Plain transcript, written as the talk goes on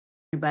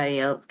everybody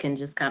else can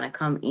just kind of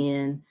come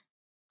in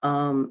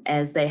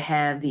as they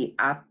have the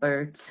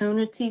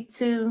opportunity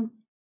to.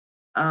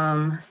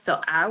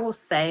 So I will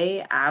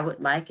say I would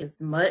like as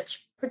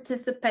much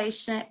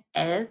participation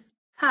as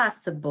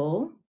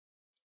possible.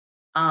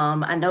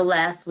 I know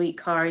last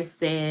week Kari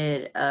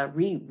said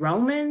read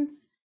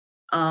Romans.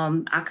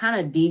 I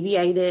kind of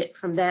deviated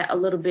from that a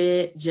little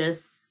bit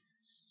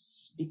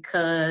just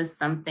because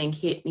something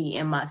hit me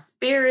in my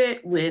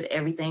spirit with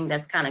everything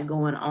that's kind of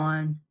going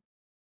on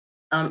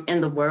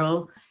in the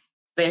world,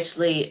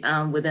 especially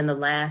within the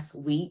last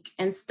week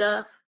and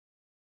stuff.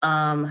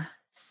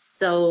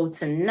 So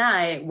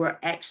tonight we're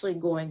actually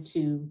going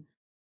to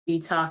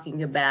be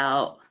talking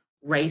about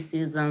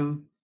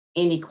racism,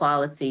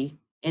 inequality,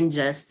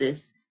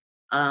 injustice,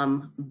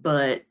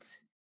 but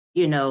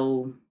you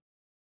know,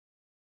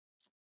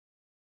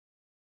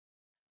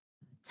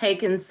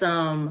 taking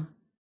some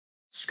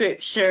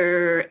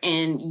scripture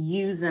and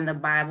using the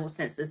Bible,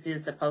 since this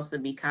is supposed to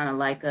be kind of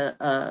like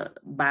a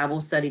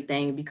Bible study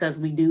thing, because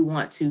we do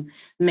want to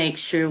make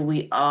sure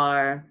we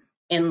are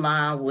in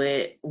line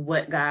with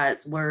what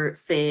God's word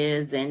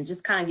says and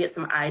just kind of get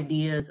some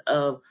ideas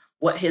of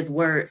what his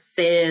word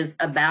says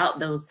about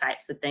those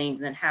types of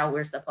things and how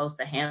we're supposed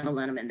to handle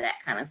them and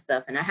that kind of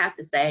stuff. And I have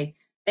to say,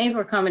 things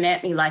were coming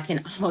at me like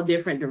in all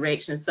different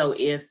directions. So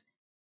if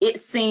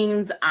it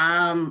seems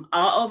I'm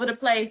all over the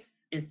place,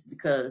 it's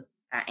because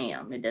I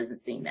am. It doesn't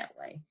seem that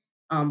way.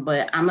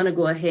 But I'm going to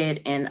go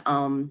ahead and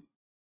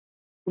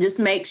just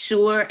make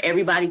sure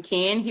everybody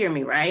can hear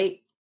me, right?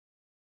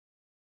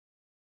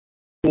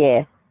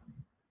 Yeah.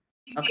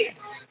 Okay.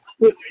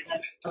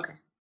 Okay.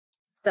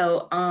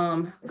 So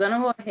I'm going to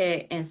go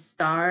ahead and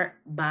start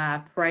by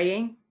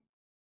praying.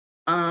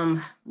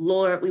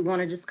 Lord, we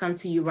want to just come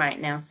to you right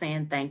now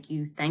saying thank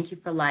you. Thank you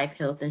for life,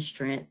 health, and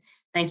strength.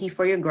 Thank you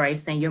for your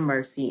grace and your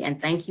mercy.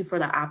 And thank you for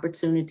the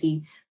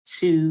opportunity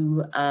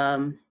to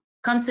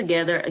come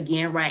together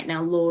again right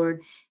now,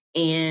 Lord,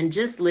 and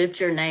just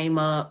lift your name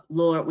up.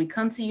 Lord, we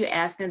come to you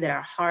asking that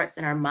our hearts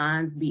and our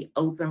minds be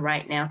open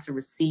right now to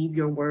receive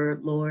your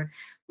word, Lord.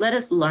 Let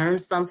us learn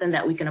something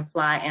that we can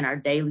apply in our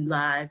daily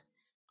lives.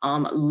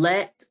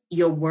 Let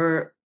your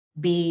word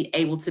be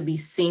able to be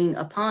seen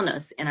upon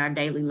us in our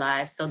daily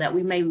lives so that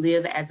we may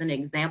live as an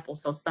example,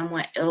 so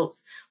someone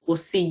else will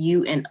see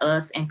you in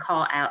us and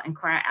call out and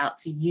cry out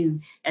to you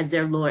as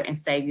their Lord and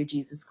Savior,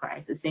 Jesus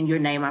Christ. It's in your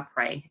name I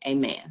pray.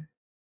 Amen.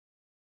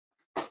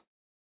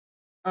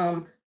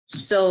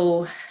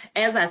 So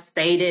as I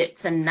stated,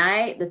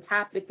 tonight the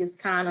topic is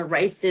kind of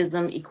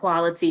racism,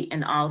 equality,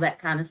 and all that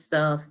kind of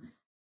stuff.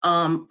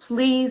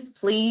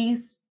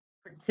 Please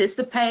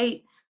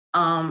participate.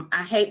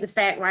 I hate the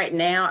fact right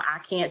now I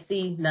can't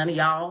see none of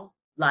y'all.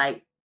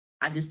 Like,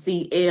 I just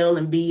see L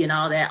and B and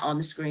all that on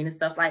the screen and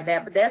stuff like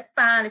that. But that's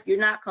fine if you're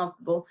not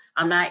comfortable.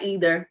 I'm not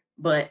either.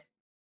 But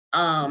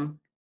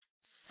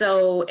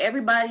so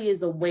everybody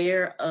is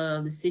aware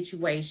of the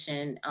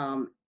situation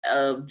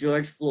of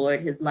George Floyd,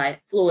 his life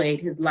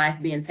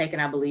being taken,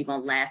 I believe,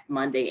 on last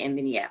Monday in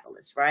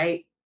Minneapolis,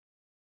 right?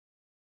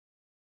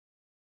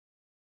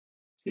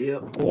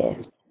 Yep. Yeah.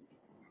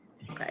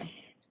 Okay.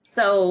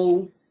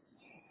 So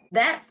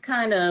that's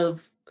kind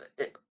of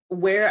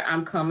where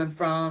I'm coming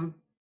from.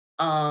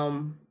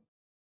 Racism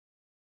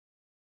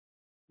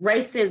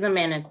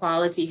and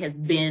equality has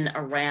been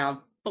around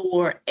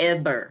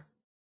forever.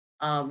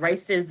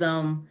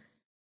 Racism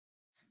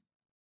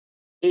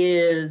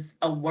is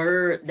a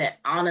word that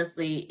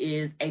honestly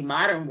is a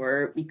modern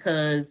word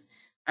because,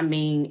 I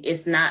mean,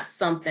 it's not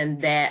something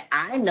that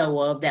I know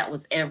of that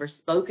was ever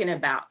spoken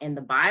about in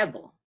the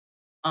Bible.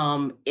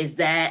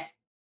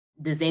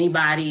 Does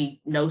anybody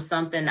know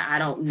something I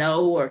don't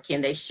know, or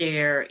can they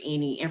share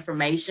any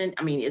information?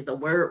 I mean, is the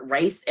word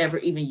race ever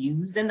even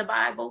used in the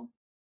Bible?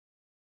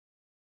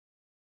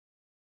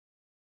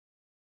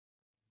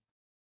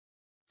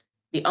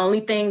 The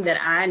only thing that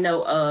I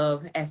know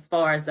of as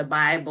far as the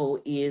Bible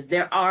is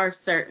there are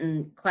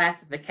certain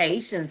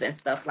classifications and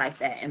stuff like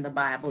that in the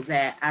Bible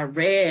that I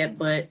read,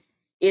 but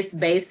it's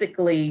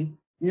basically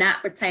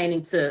not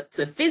pertaining to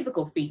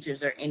physical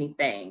features or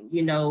anything.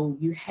 You know,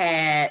 you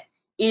had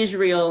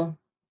Israel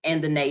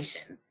and the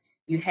nations.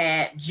 You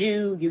had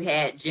Jew, you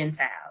had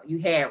Gentile, you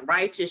had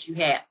righteous, you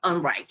had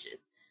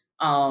unrighteous.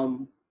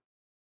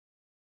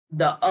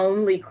 The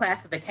only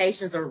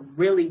classifications are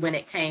really when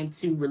it came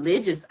to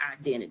religious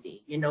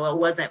identity. You know, it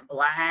wasn't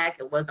black,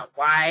 it wasn't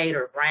white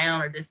or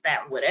brown or this,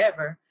 that, and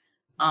whatever.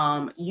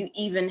 You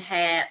even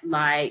had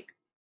like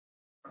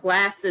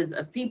classes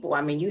of people.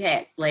 I mean, you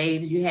had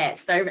slaves, you had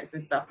servants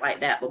and stuff like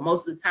that, but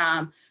most of the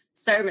time,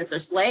 servants or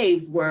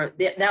slaves were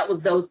that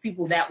was those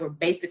people that were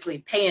basically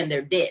paying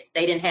their debts.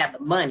 They didn't have the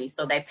money,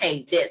 so they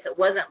paid debts. It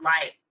wasn't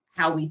like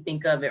how we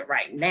think of it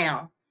right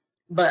now.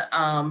 But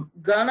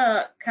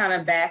gonna kind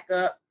of back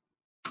up,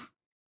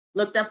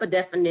 looked up a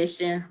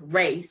definition,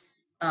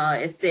 race.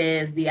 It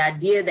says the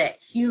idea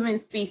that human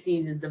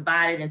species is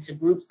divided into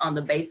groups on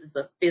the basis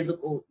of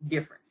physical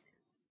differences.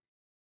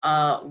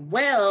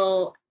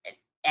 Well,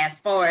 as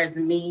far as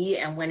me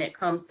and when it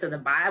comes to the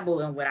Bible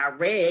and what I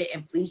read,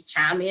 and please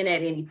chime in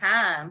at any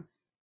time,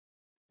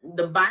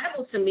 the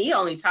Bible to me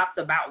only talks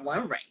about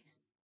one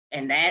race,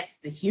 and that's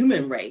the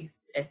human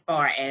race, as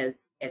far as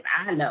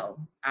I know.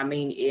 I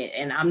mean,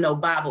 and I'm no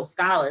Bible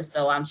scholar,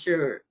 so I'm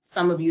sure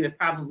some of you have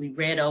probably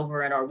read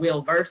over and are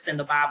well versed in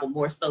the Bible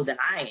more so than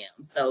I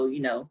am. So,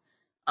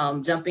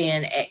 jump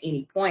in at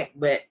any point,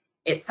 but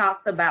it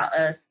talks about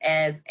us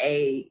as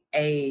a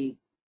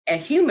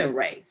human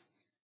race.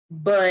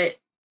 But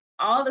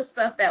all the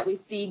stuff that we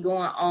see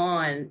going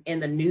on in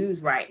the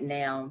news right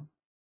now,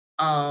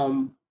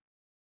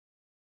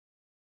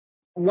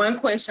 one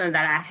question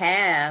that I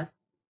have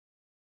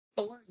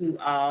for you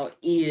all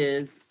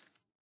is,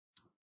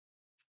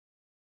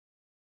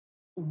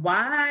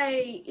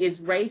 why is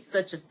race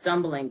such a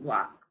stumbling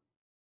block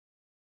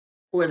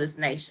for this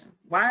nation?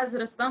 Why is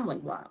it a stumbling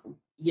block?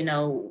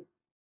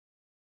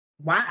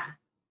 Why?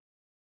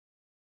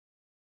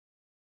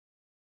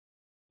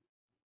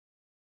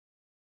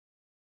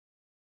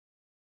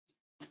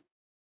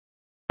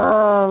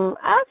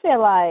 I feel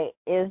like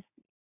it's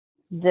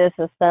just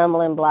a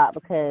stumbling block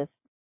because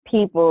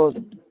people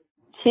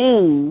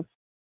choose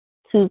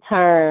to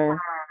turn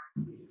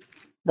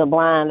the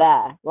blind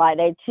eye. Like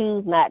they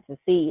choose not to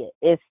see it.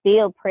 It's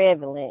still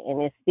prevalent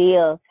and it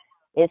still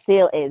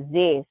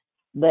exists,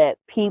 but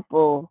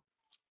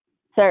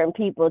certain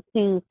people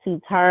choose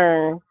to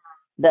turn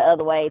the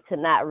other way to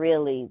not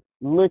really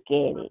look at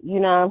it. You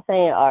know what I'm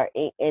saying? Or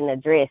and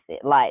address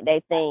it. Like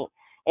they think.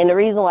 And the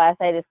reason why I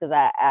say this is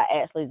I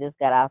actually just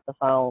got off the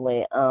phone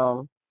with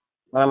one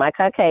of my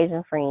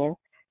Caucasian friends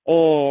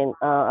and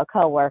a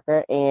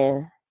coworker,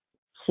 and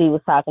she was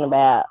talking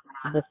about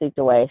the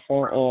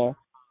situation, and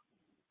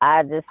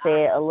I just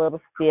said a little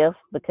stiff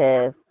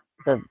because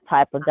the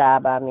type of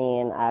job I'm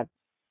in,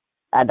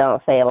 I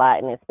don't say a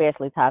lot, and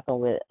especially talking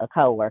with a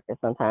coworker,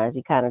 sometimes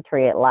you kind of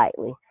tread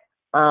lightly.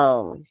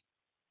 And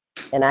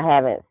I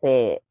haven't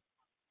said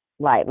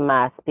like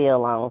my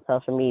spiel on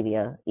social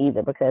media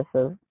either because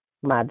of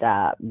my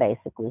job,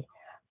 basically.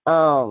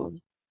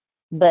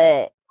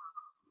 But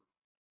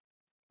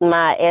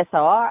my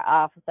SOR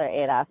officer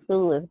at our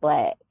school is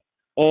Black,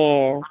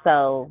 and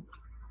so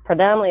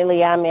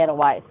predominantly I'm at a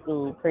white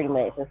school pretty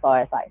much as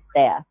far as like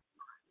staff.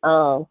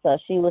 So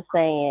she was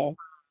saying,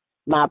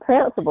 my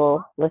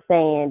principal was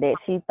saying that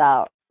she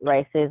thought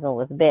racism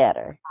was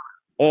better.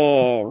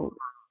 And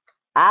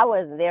I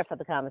wasn't there for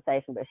the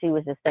conversation, but she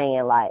was just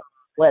saying like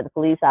what the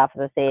police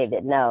officer said,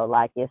 that no,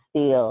 like it's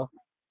still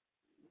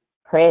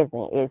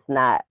present. It's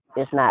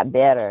not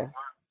better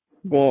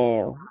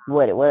than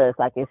what it was.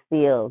 Like it's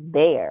still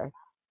there.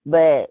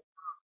 But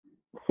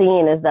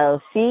seeing as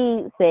though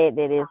she said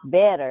that it's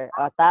better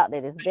or thought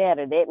that it's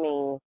better, that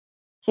means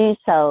she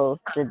chose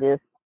to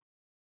just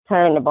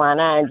turn the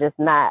blind eye and just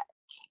not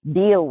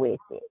deal with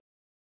it.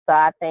 So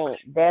I think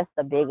that's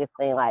the biggest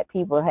thing. Like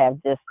people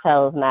have just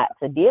chose not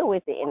to deal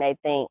with it, and they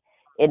think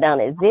it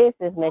don't exist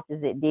as much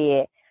as it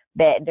did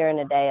back during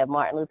the day of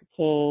Martin Luther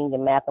King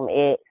and Malcolm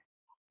X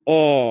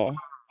and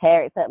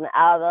Harriet Tubman,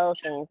 all those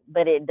things.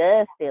 But it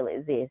does still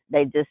exist.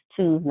 They just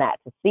choose not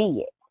to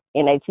see it,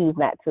 and they choose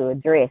not to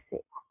address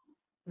it.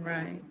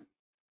 Right.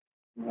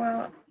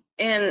 Well,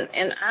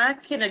 and I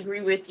can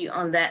agree with you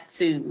on that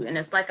too. And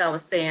it's like I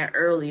was saying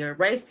earlier,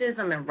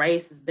 racism and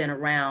race has been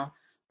around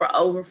for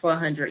over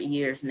 400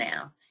 years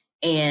now.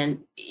 And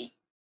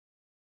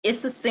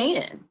it's a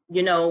sin.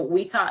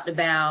 We talked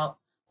about,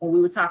 when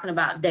we were talking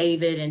about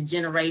David and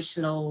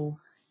generational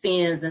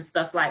sins and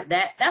stuff like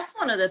that, that's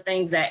one of the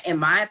things that, in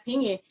my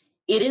opinion,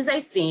 it is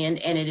a sin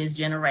and it is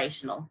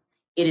generational.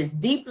 It is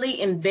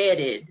deeply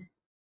embedded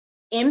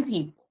in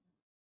people.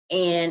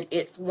 And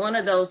it's one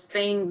of those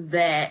things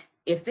that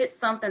if it's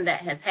something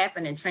that has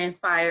happened and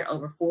transpired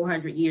over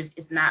 400 years,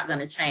 it's not going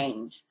to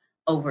change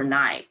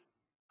overnight.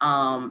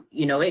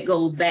 It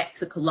goes back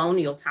to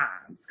colonial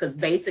times, because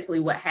basically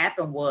what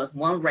happened was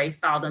one race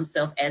saw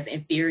themselves as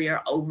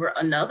inferior over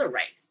another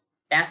race.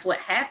 That's what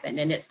happened.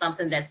 And it's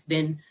something that's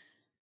been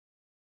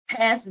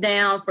passed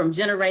down from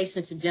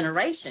generation to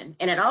generation.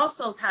 And it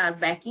also ties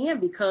back in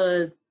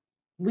because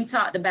we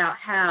talked about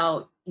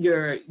how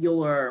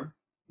your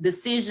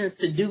decisions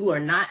to do or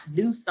not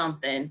do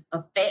something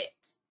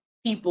affect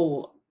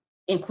people,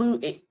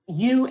 include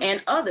you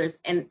and others.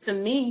 And to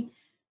me,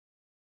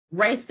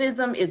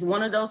 racism is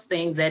one of those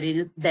things that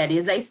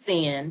is a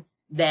sin,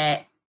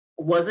 that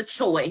was a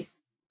choice.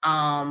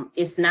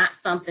 It's not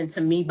something,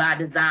 to me, by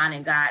design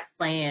and God's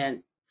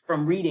plan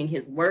from reading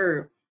his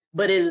word,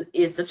 but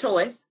it's a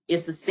choice.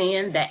 It's a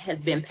sin that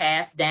has been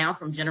passed down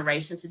from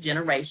generation to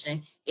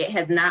generation. It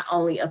has not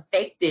only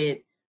affected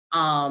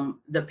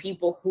the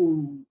people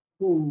who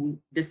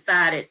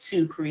decided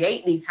to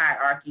create these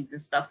hierarchies and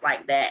stuff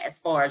like that, as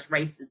far as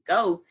races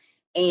goes,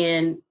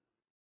 and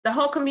the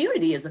whole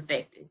community is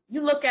affected. You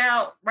look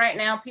out right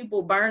now,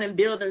 people burning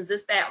buildings,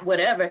 this, that,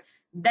 whatever.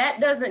 That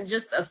doesn't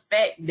just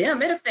affect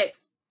them, it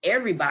affects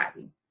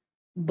everybody.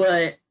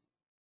 But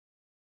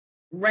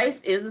race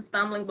is a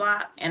stumbling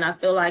block, and I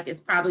feel like it's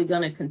probably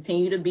going to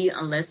continue to be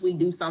unless we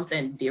do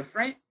something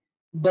different.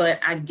 But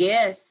I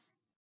guess,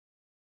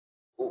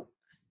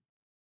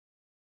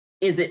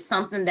 is it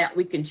something that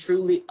we can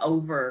truly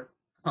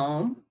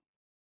overcome?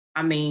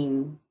 I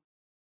mean,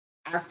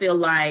 I feel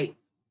like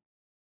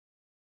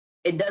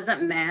it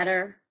doesn't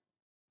matter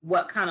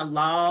what kind of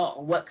law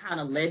or what kind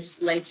of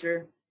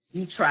legislature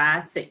you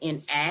try to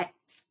enact.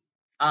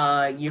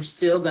 You're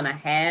still gonna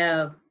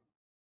have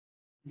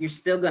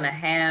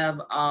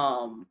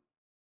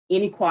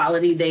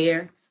inequality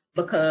there,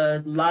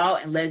 because law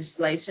and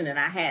legislation, and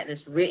I had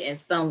this written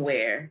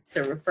somewhere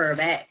to refer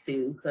back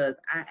to because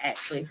I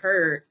actually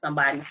heard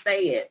somebody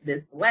say it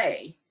this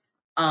way.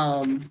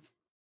 Where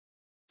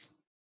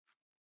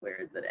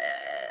is it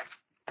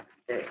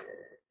at?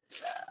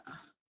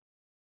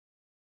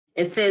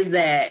 It says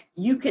that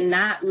you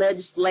cannot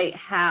legislate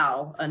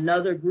how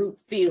another group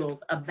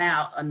feels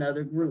about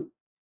another group.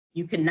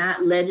 You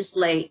cannot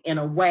legislate in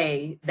a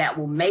way that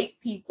will make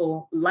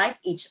people like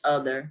each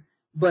other,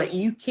 but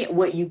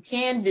what you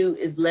can do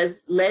is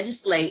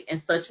legislate in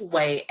such a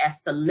way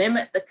as to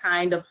limit the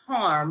kind of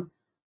harm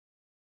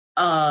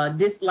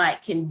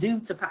dislike can do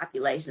to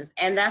populations.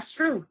 And that's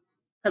true,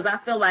 because I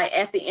feel like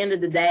at the end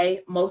of the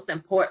day, most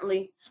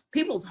importantly,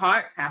 people's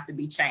hearts have to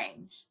be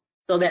changed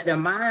so that their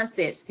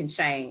mindsets can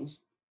change.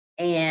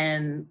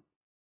 And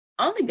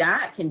only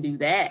God can do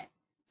that.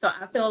 So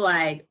I feel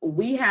like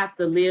we have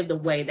to live the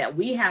way that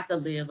we have to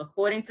live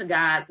according to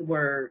God's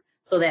word,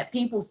 so that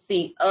people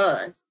see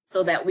us,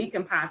 so that we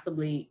can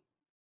possibly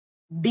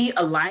be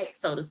a light,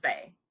 so to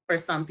say, for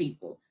some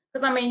people.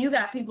 Because I mean, you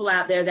got people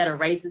out there that are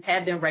racist,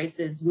 have been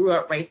racist, grew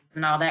up racist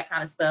and all that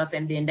kind of stuff,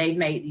 and then they've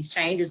made these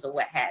changes or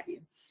what have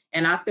you.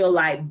 And I feel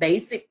like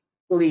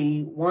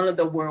basically one of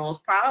the world's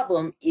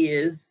problem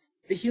is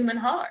the human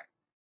heart.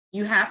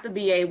 You have to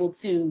be able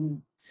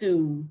to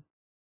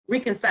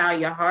reconcile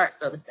your heart,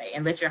 so to say,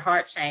 and let your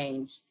heart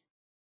change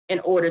in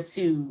order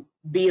to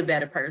be a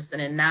better person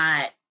and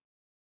not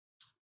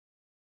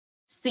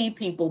see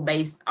people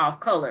based off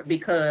color,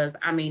 because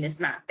I mean, it's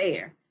not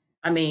fair.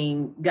 I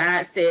mean,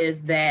 God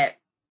says that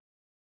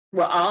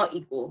we're all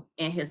equal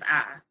in his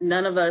eye.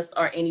 None of us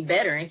are any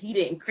better, and he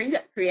didn't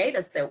create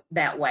us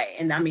that way.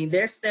 And I mean,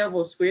 there's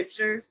several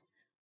scriptures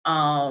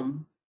that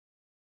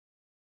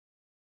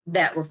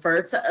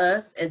refer to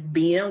us as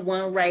being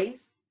one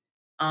race,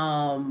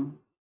 and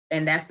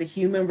that's the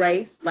human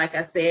race. Like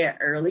I said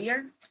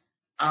earlier,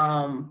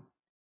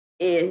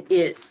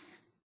 it's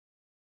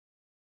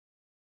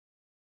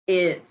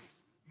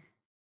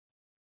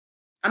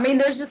I mean,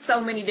 there's just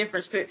so many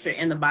different scriptures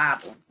in the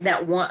Bible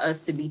that want us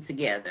to be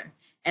together.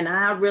 And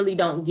I really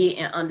don't get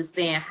and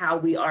understand how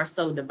we are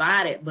so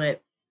divided.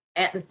 But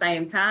at the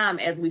same time,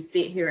 as we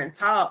sit here and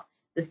talk,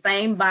 the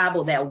same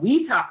Bible that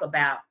we talk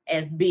about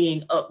as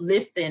being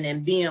uplifting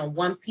and being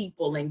one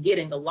people and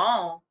getting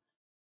along,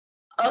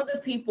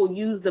 other people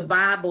use the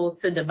Bible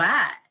to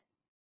divide.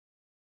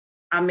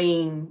 I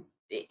mean,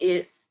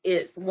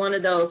 it's one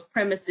of those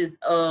premises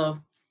of,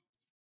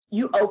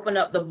 you open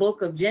up the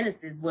book of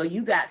Genesis, well,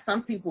 you got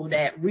some people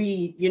that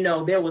read, you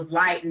know, there was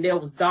light and there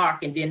was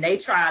dark, and then they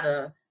try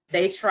to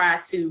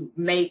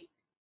make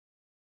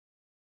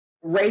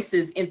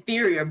races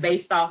inferior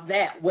based off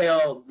that.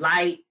 Well,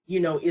 light, you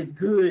know, is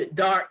good,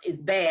 dark is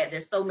bad.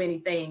 There's so many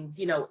things,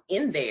 you know,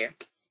 in there.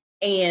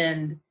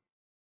 And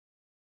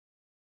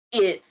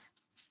it's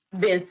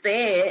been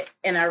said,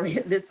 and I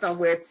read this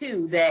somewhere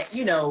too, that,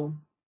 you know,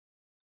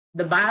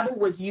 the Bible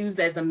was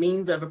used as a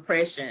means of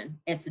oppression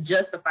and to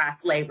justify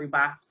slavery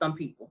by some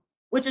people,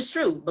 which is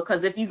true,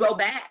 because if you go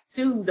back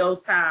to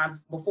those times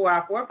before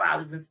our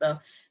forefathers and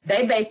stuff,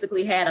 they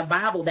basically had a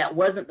Bible that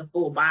wasn't the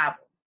full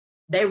Bible.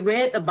 They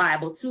read the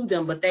Bible to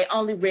them, but they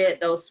only read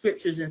those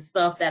scriptures and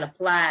stuff that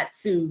applied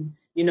to,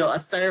 you know, a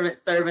servant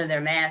serving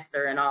their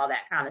master and all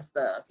that kind of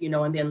stuff, you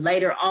know. And then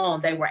later on,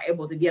 they were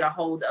able to get a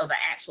hold of the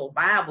actual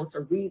Bible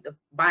to read the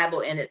Bible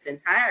in its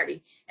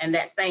entirety. And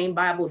that same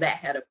Bible that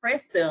had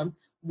oppressed them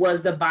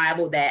was the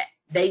Bible that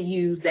they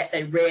used, that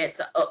they read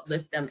to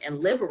uplift them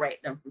and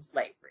liberate them from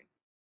slavery.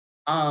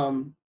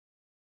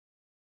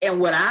 And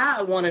what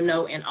I want to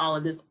know in all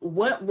of this,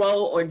 what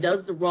role, or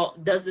does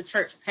the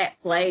church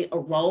play a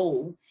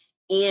role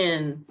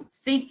in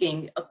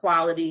seeking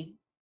equality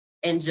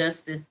and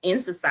justice in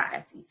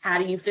society? How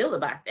do you feel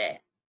about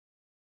that?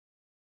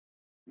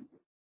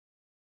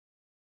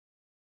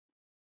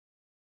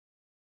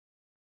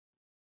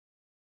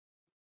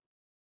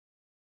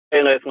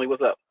 Hey Leslie,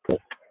 what's up?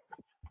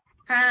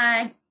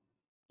 Hi.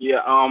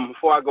 Yeah,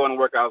 before I go into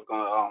work, I was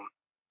gonna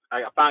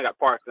I finally got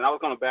parked, and I was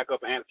gonna back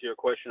up and answer your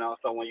question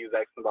also when you was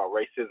asking about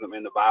racism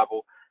in the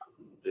Bible.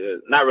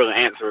 Not really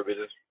answer it, but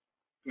just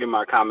give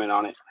my comment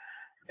on it.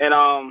 And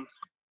I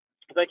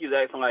think you was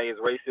asking, like, is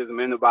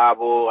racism in the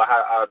Bible?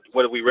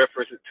 What do we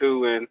reference it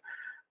to? And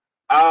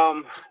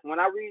when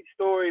I read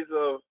stories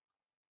of,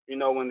 you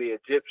know, when the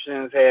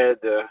Egyptians had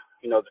the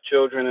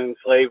children in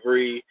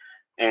slavery,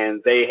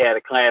 and they had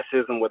a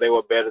classism where they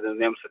were better than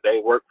them, so they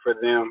worked for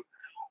them.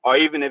 Or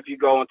even if you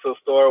go into a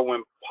story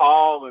when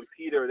Paul and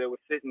Peter, they were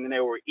sitting and they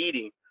were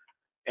eating,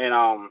 and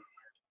I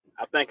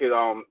think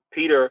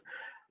Peter,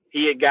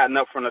 he had gotten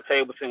up from the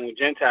table sitting with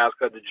Gentiles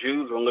because the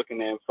Jews were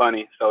looking at him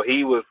funny, so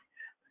he was,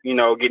 you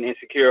know, getting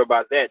insecure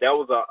about that. That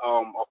was a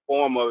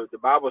form of, the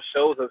Bible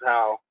shows us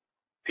how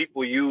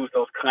people use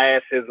those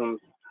classisms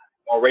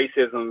or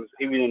racisms,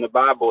 even in the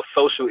Bible,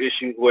 social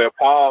issues where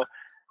Paul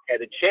had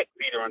to check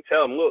Peter and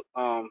tell him, look,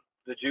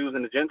 the Jews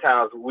and the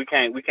Gentiles, we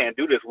can't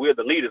do this. We're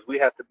the leaders. We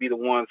have to be the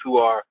ones who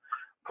are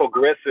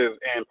progressive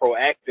and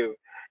proactive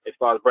as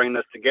far as bringing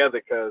us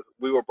together, because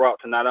we were brought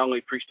to not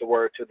only preach the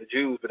word to the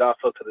Jews, but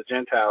also to the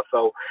Gentiles.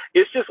 So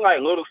it's just like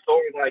little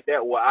stories like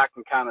that where I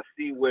can kind of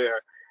see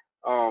where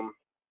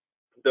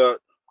the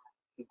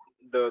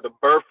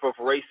birth of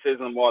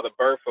racism, or the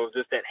birth of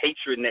just that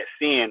hatred and that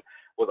sin,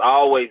 was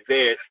always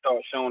there. It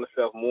starts showing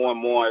itself more and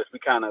more as we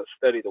kind of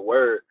study the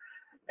word.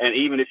 And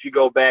even if you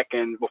go back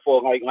and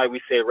before, like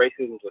we said,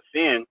 racism was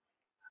sin,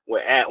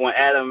 when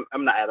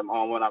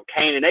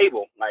Cain and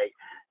Abel, like,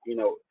 you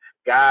know,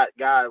 God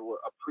would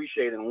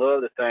appreciate and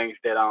love the things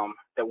that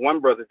that one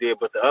brother did,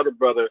 but the other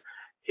brother,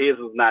 his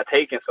was not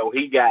taken, so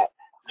he got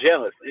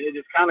jealous. And it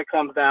just kind of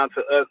comes down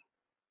to us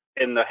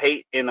in the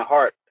hate in the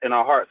heart, in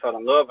our hearts, or the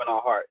love in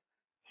our heart.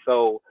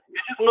 So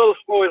it's just little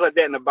stories like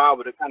that in the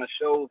Bible that kind of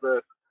shows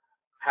us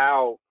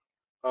how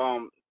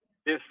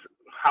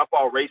how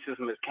far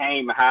racism has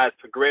came and how it's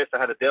progressed,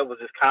 and how the devil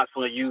just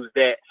constantly used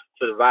that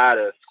to divide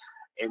us.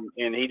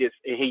 And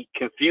he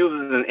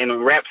confuses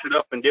and wraps it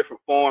up in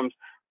different forms.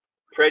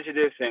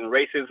 Prejudice and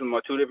racism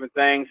are two different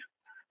things.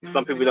 Mm-hmm.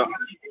 Some people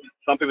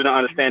don't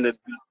understand the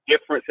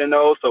difference in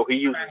those, so he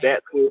uses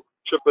that to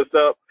trip us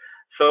up.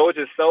 So it's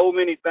just so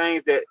many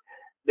things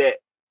that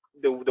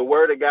the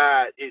word of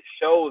God, it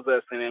shows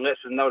us, and it lets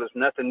us know there's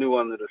nothing new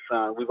under the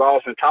sun. We've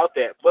always been taught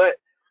that, but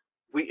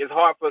it's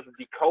hard for us to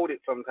decode it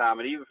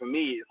sometimes. And even for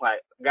me, it's like,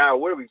 God,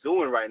 what are we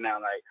doing right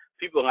now? Like,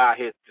 people out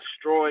here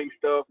destroying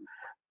stuff.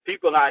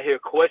 People out here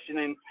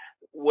questioning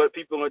what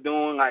people are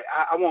doing. Like,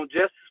 I want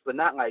justice, but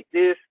not like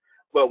this.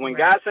 But when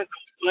God sent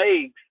those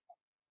plagues,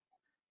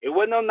 it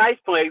wasn't no nice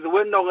plagues. It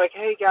wasn't no like,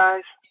 hey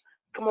guys,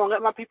 come on,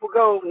 let my people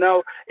go.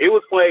 No, it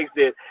was plagues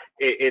that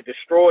it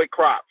destroyed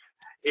crops.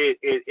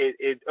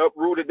 It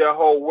uprooted their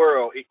whole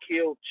world. It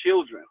killed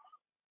children.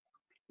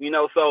 You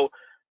know, so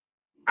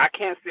I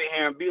can't sit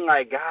here and be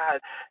like, God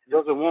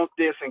doesn't want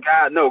this, and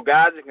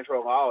God's in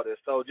control of all this.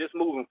 So just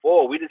moving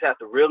forward, we just have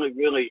to really,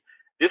 really,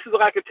 this is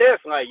like a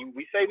test. Like,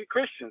 we say we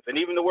Christians, and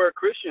even the word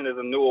Christian is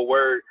a newer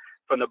word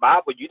from the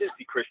Bible. You didn't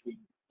see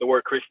the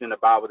word Christian in the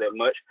Bible that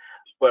much,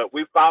 but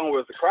we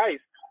followers of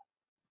Christ.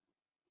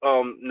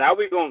 Now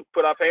we're gonna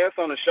put our pants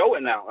on and show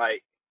it now,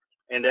 like,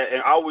 and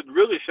all we're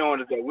really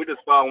showing is that we're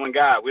just following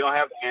God. We don't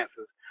have the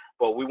answers,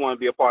 but we want to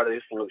be a part of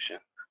His solution.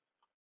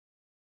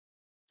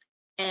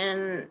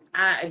 And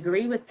I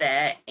agree with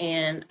that,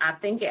 and I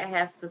think it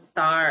has to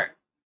start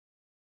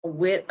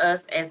with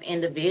us as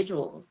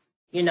individuals.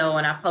 You know,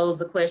 and I posed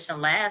the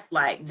question last,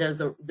 like, does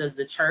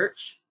the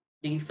church,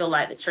 do you feel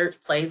like the church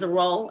plays a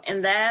role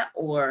in that?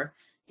 Or,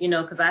 you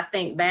know, because I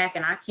think back,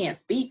 and I can't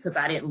speak because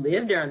I didn't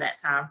live during that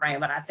time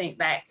frame, but I think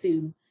back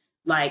to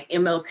like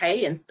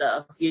MLK and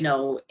stuff. You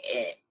know,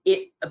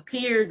 it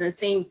appears and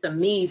seems to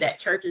me that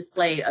churches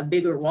played a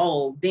bigger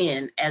role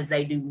then as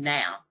they do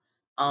now.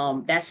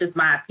 That's just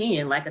my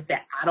opinion. Like I said,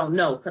 I don't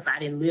know because I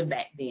didn't live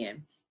back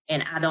then,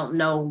 and I don't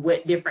know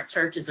what different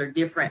churches or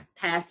different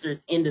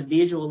pastors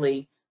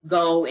individually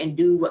go and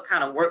do, what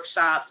kind of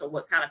workshops or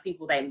what kind of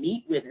people they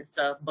meet with and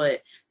stuff.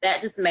 But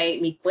that just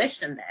made me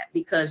question that,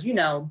 because, you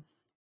know,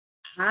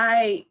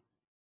 I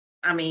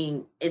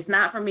mean, it's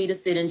not for me to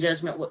sit in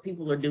judgment what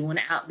people are doing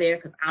out there,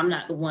 because I'm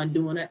not the one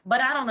doing it.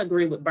 But I don't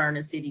agree with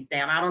burning cities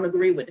down. I don't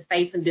agree with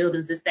defacing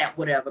buildings, this, that,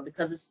 whatever,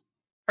 because it's,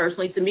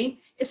 personally to me,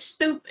 it's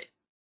stupid.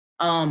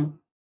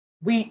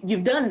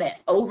 You've done that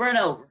over and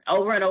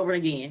over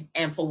again,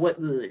 and for what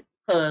good?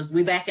 Because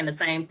we're back in the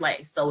same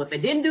place. So if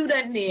it didn't do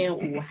that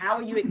then, how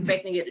are you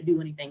expecting it to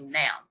do anything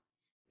now?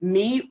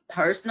 Me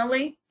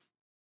personally,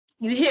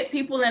 you hit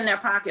people in their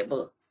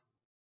pocketbooks.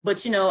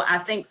 But, you know, I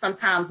think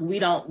sometimes we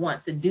don't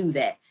want to do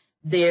that.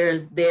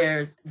 There's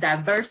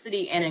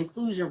diversity and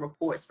inclusion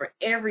reports for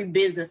every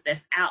business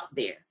that's out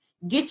there.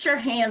 Get your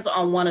hands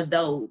on one of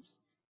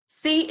those.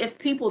 See if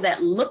people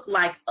that look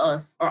like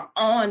us are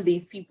on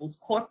these people's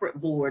corporate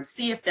boards.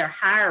 See if they're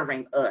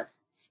hiring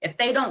us. If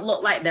they don't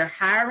look like they're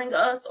hiring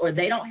us, or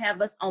they don't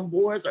have us on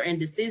boards or in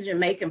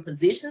decision-making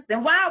positions,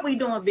 then why are we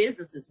doing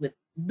business with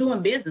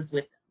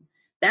them?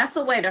 That's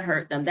the way to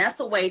hurt them. That's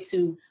the way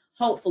to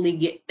hopefully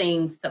get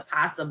things to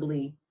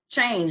possibly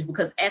change.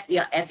 Because at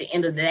the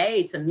end of the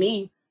day, to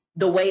me,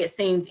 the way it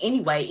seems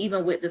anyway,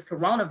 even with this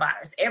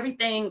coronavirus,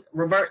 everything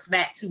reverts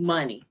back to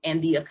money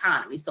and the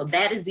economy. So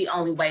that is the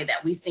only way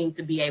that we seem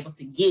to be able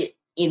to get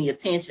any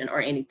attention or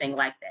anything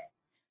like that.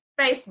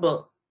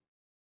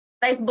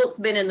 Facebook's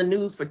been in the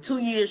news for 2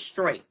 years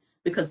straight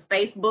because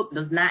Facebook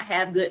does not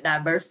have good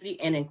diversity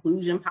and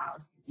inclusion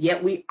policies.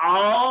 Yet we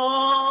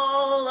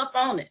all up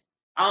on it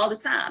all the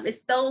time. It's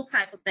those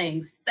type of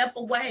things. Step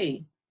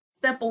away.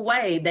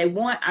 They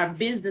want our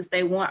business.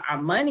 They want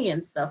our money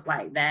and stuff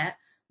like that.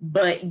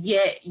 But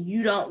yet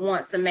you don't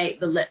want to make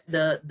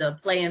the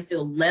playing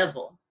field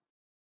level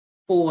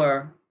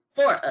for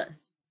us,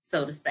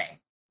 so to say.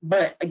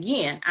 But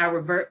again, I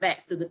revert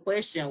back to the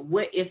question: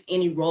 what, if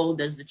any, role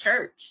does the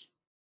church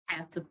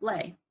have to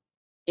play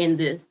in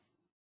this?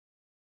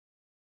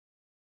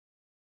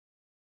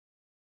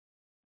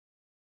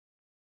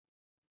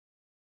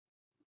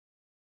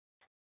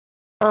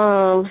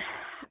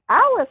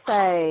 I would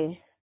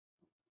say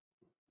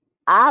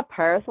I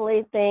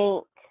personally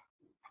think,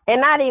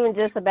 and not even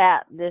just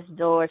about this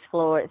George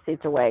Floyd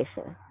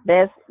situation.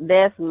 That's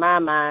my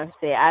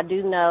mindset. I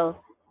do know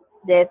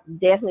that's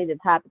definitely the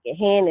topic at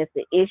hand. It's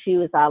the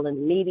issue. It's all in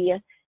the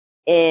media,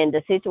 and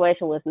the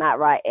situation was not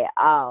right at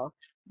all.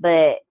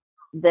 But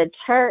the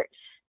church,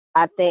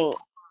 I think,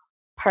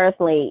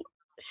 personally,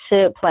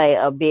 should play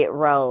a big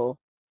role,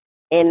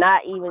 and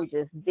not even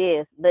just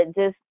this, but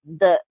just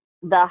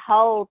the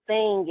whole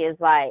thing is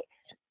like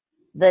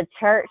the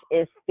church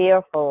is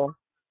fearful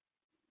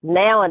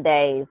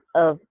nowadays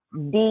of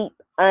deep,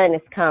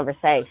 honest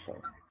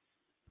conversations,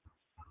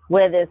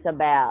 whether it's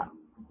about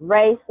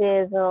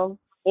racism,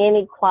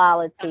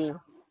 inequality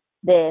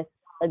that's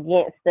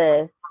against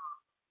us,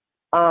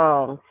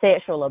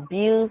 sexual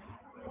abuse.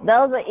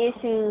 Those are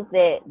issues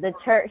that the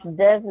church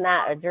does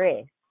not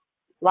address.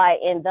 Like,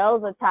 and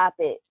those are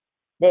topics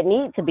that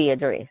need to be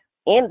addressed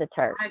in the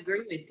church. I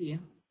agree with you.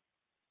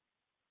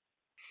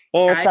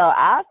 And so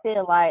I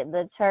feel like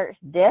the church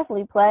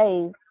definitely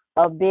plays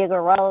a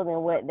bigger role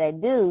than what they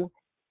do,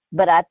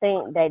 but I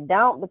think they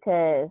don't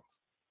because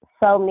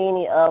so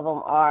many of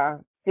them are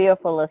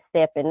fearful of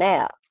stepping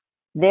out.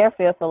 They're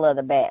fearful of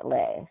the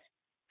backlash.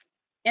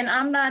 And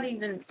I'm not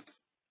even.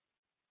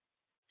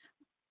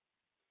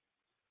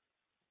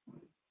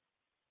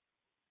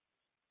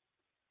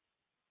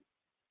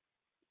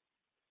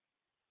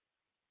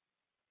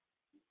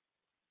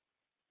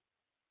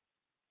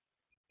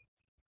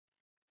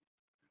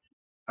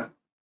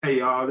 Hey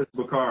y'all, this is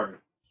Bakari.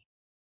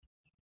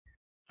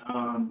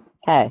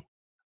 Hey.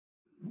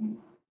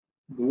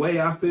 The way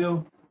I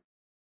feel,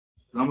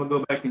 I'm gonna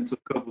go back into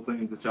a couple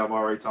things that y'all have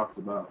already talked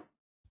about.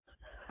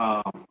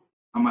 I'm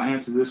gonna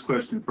answer this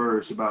question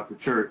first about the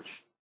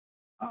church.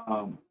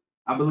 I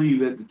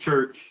believe that the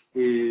church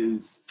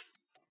is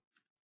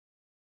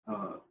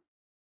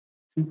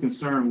too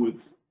concerned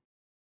with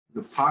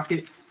the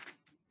pockets,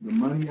 the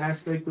money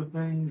aspect of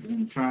things,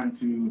 and trying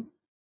to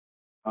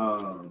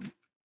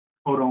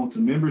hold on to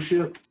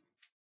membership,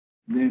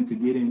 than to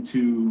get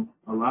into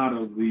a lot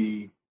of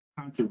the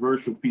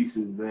controversial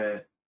pieces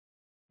that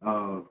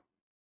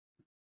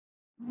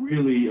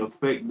really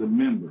affect the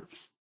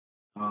members.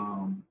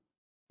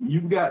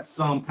 You've got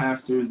some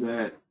pastors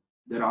that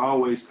are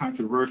always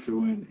controversial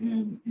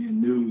in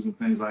news and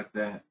things like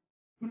that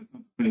when it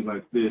comes to things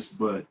like this,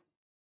 but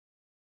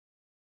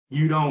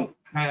you don't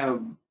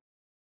have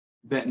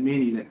that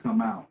many that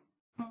come out.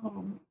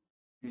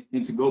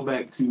 And to go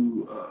back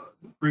to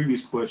the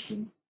previous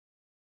question,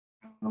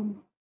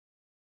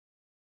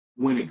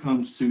 when it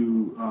comes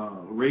to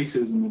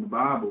racism in the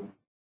Bible,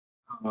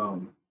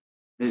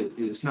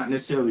 it's not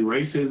necessarily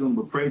racism,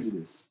 but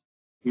prejudice.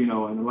 You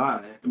know, and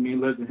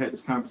Leslie had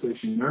this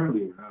conversation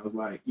earlier. I was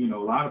like, a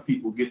lot of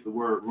people get the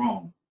word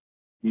wrong.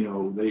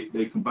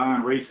 They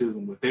combine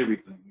racism with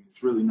everything.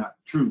 It's really not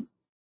the truth,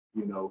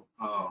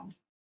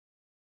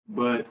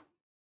 but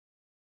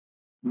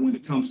when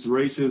it comes to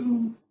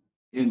racism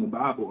in the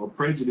Bible or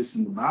prejudice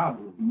in the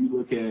Bible, you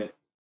look at,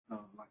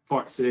 like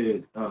Clark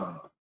said,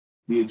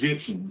 the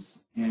Egyptians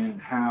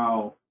and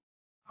how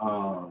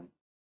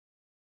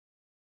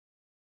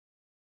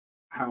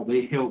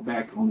they held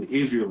back on the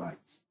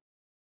Israelites.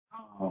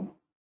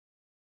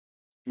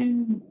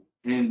 And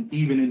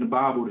even in the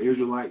Bible, the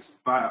Israelites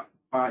fight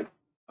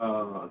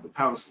the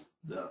Palestinians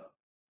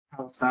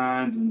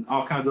and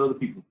all kinds of other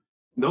people.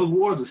 And those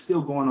wars are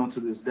still going on to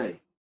this day.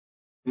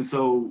 And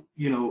so,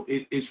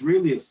 it's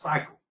really a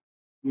cycle.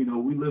 We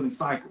live in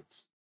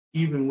cycles,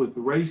 even with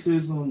the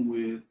racism,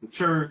 with the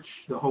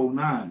church, the whole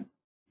nine.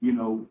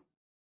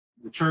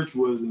 The church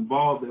was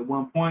involved at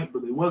one point,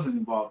 but it wasn't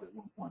involved at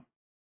one point.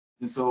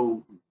 And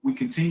so we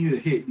continue to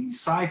hit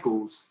these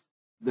cycles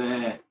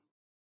that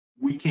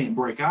we can't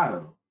break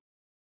out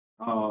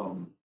of.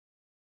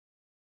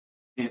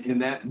 And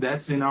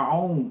that's in our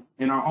own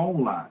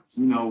lives.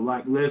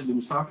 Like Leslie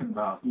was talking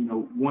about,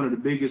 one of the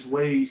biggest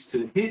ways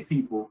to hit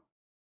people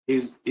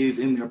is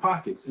in their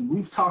pockets. And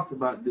we've talked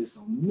about this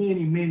on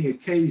many, many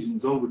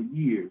occasions over the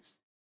years.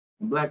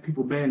 And Black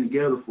people band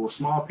together for a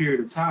small period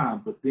of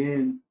time, but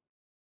then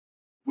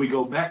we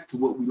go back to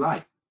what we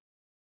like.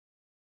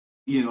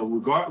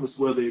 Regardless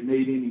whether it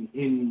made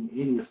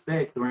any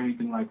effect or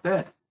anything like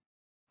that.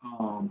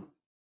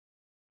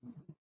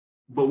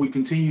 But we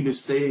continue to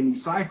stay in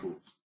these cycles,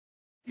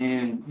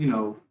 and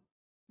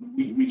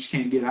we just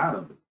can't get out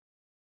of it.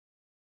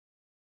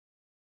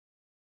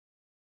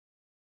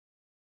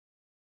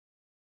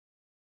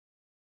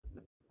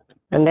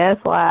 And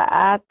that's why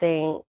I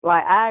think,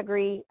 like, I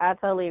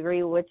totally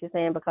agree with what you're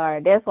saying,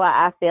 Bakari. That's why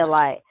I feel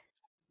like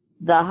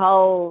the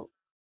whole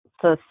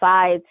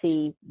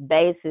society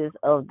basis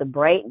of the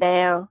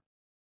breakdown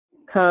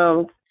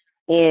comes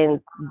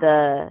in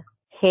the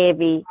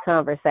heavy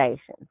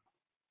conversation.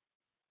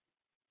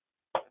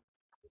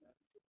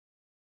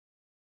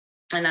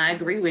 And I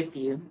agree with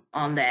you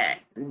on that.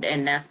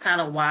 And that's kind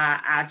of why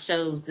I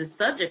chose this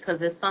subject,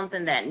 because it's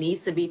something that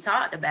needs to be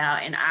talked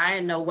about. And I,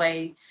 in no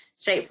way,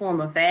 shape,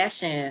 form, or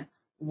fashion,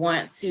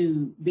 want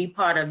to be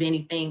part of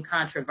anything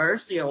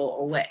controversial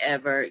or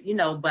whatever, you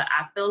know, but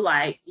I feel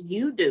like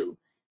you do.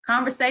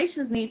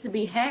 Conversations need to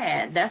be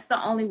had. That's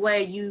the only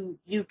way you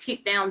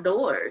kick down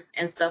doors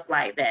and stuff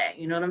like that.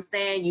 You know what I'm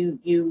saying?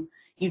 You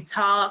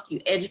talk, you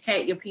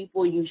educate your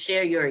people, you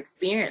share your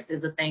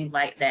experiences of things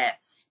like that.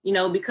 You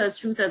know, because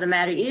truth of the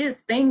matter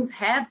is things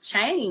have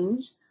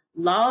changed,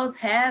 laws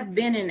have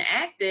been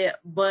enacted,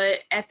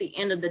 but at the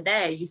end of the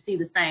day, you see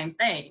the same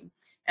thing.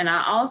 And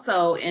I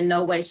also, in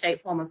no way,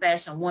 shape, form, or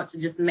fashion, want to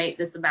just make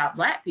this about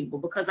Black people,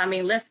 because, I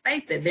mean, let's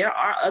face it, there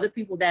are other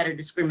people that are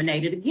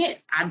discriminated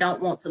against. I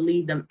don't want to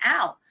leave them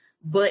out,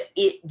 but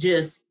it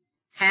just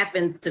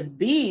happens to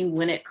be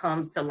when it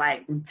comes to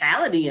like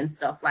brutality and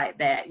stuff like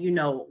that, you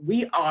know,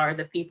 we are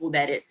the people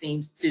that it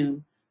seems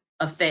to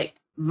affect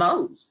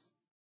most.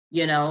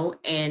 You know,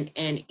 and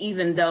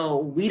even though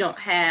we don't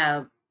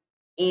have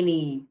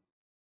any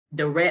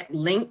direct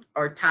link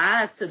or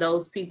ties to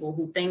those people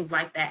who things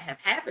like that have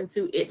happened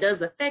to, it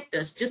does affect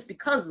us just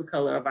because of the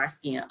color of our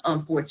skin,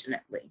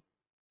 unfortunately.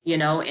 You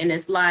know, and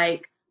it's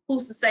like,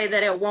 who's to say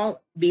that it won't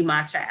be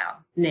my child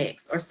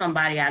next, or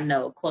somebody I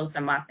know close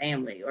in my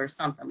family or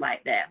something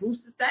like that?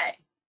 Who's to say?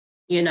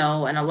 You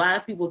know, and a lot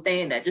of people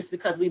think that just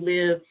because we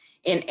live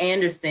in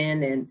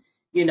Anderson and,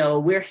 you know,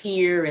 we're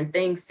here and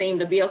things seem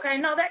to be okay.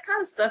 No, that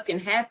kind of stuff can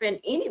happen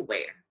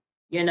anywhere,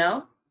 you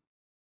know?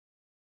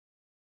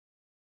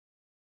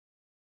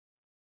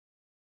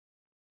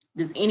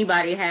 Does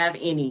anybody have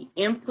any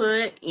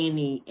input,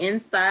 any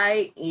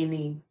insight,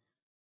 anything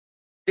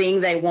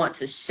they want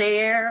to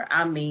share?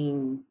 I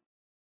mean,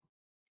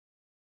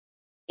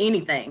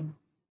 anything.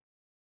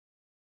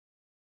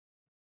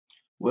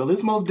 Well,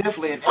 it's most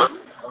definitely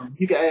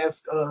you can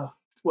ask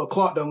well,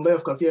 Clark done left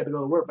because he had to go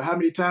to work, but how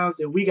many times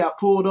that we got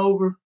pulled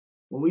over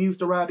when we used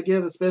to ride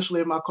together, especially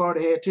in my car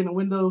that had tinted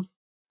windows,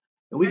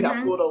 and we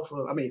got pulled over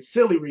for, I mean,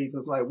 silly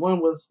reasons. Like one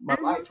was my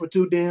lights were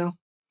too dim,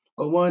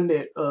 or one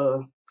that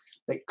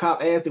the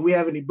cop asked if we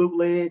have any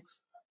bootlegs,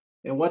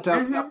 and one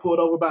time we got pulled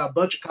over by a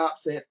bunch of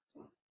cops at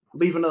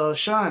leaving a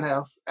Shine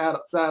House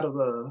outside of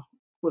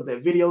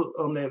that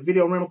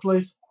video rental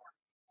place,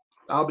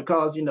 all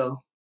because, you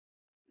know,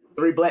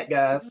 three black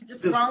guys.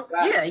 Just wrong.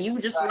 Yeah, you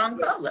were just wrong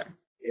color.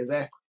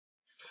 Exactly.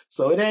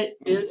 So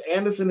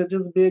Anderson is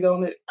just big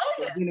on it.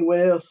 Like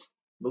anywhere else,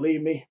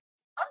 believe me.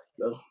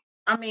 So.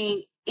 I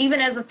mean, even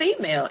as a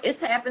female, it's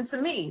happened to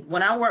me.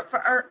 When I worked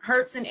for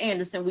Hertz and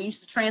Anderson, we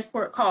used to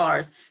transport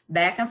cars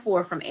back and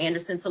forth from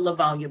Anderson to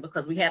Livonia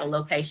because we had a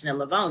location in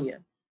Livonia.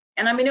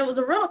 And I mean, it was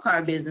a rental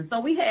car business. So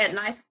we had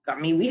nice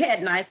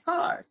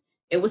cars.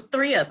 It was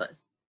three of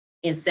us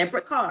in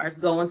separate cars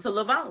going to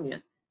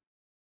Livonia.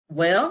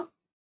 Well,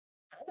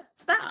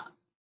 stop.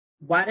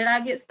 Why did I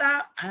get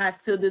stopped? I,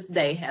 to this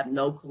day, have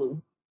no clue.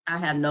 I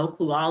have no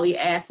clue. All he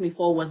asked me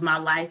for was my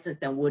license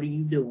and what are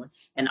you doing?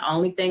 And the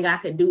only thing I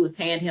could do was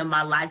hand him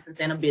my license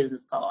and a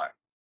business card.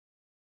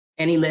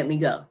 And he let me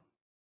go.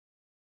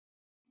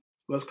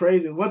 What's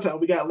crazy, one time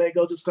we got let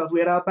go just because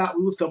we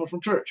was coming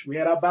from church. We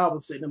had our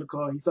Bibles sitting in the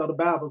car. He saw the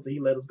Bibles and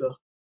he let us go.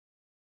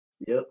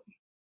 Yep.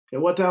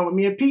 And one time when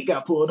me and Pete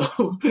got pulled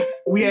over,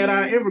 we had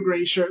our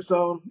Evergreen shirts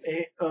on,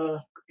 and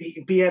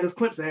he had his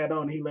Clemson hat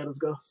on and he let us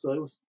go.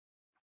 So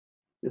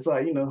it's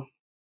like, you know,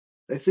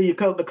 they see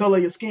the color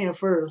of your skin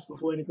first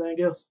before anything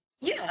else.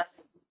 Yeah.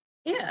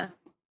 Yeah.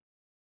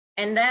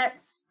 And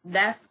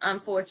that's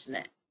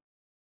unfortunate.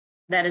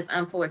 That is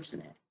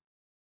unfortunate.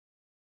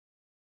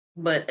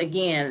 But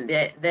again,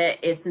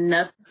 that is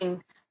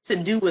nothing to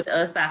do with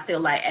us, I feel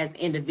like, as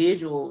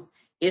individuals.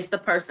 It's the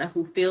person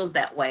who feels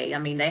that way. I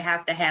mean, they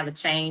have to have a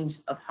change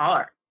of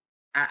heart.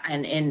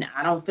 And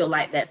I don't feel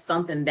like that's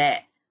something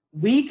that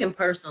we can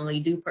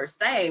personally do per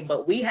se,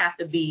 but we have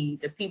to be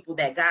the people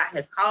that God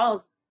has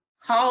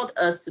called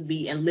us to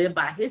be and live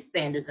by his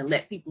standards and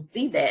let people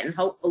see that and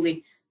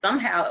hopefully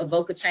somehow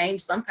evoke a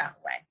change some kind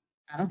of way.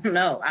 I don't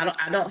know.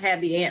 I don't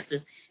have the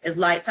answers. It's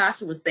like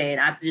Tasha was saying,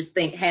 I just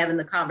think having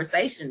the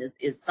conversation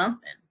is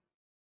something.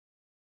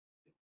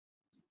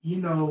 You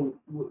know,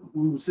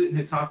 we were sitting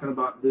here talking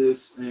about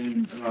this,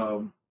 and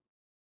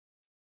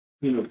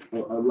you know,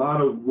 a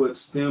lot of what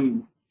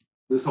stemmed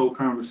this whole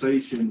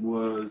conversation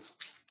was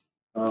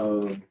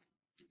the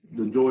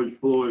George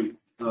Floyd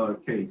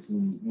case,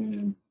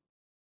 and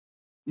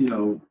you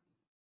know,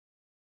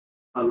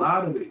 a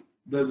lot of it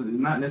is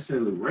not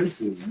necessarily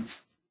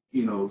racism.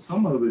 You know,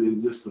 some of it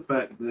is just the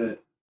fact that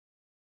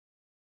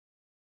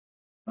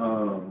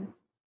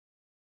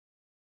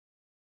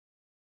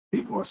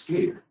people are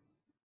scared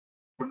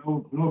for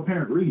no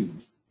apparent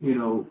reason. You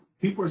know,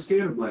 people are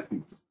scared of Black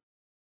people.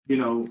 You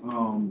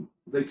know,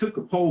 they took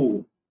a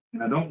poll,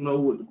 and I don't know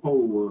what the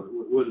poll was,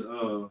 what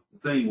the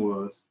thing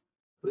was,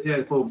 but they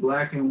had both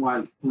Black and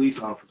white police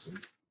officers.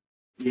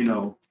 You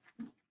know,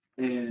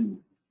 and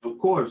of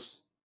course,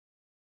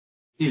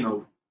 you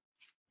know,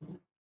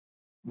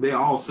 they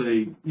all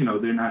say, you know,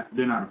 they're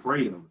not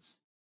afraid of us.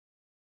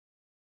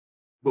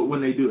 But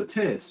when they do a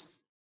test,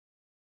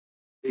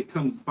 it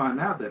comes to find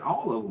out that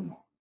all of them are,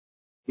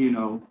 you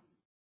know.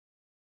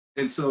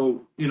 And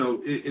so, you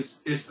know,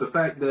 it's the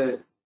fact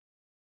that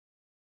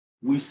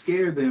we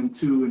scare them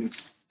to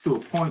a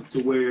point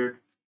to where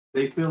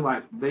they feel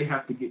like they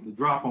have to get the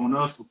drop on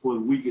us before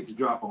we get the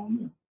drop on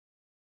them.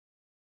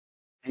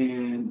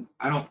 And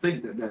I don't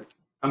think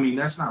I mean,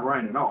 that's not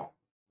right at all,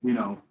 you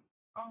know.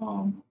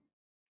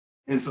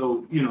 And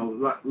so, you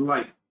know,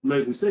 like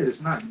Leslie said,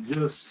 it's not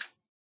just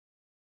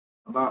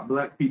about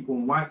black people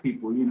and white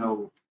people, you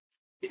know.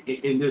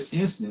 In this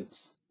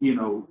instance, you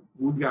know,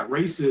 we've got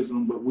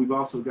racism, but we've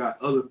also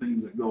got other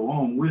things that go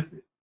on with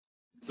it.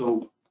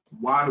 So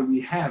why do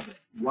we have it?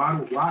 Why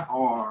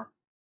are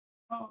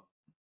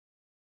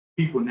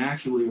people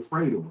naturally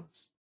afraid of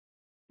us?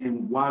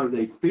 And why do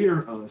they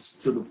fear us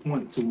to the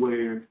point to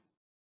where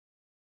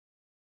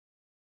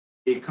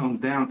it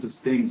comes down to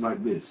things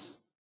like this?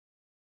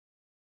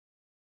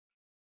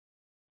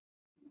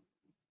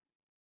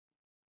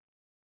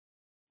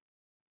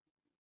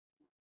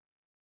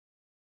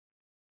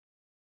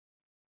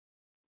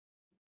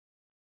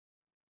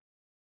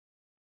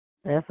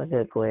 That's a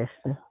good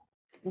question.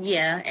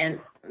 Yeah, and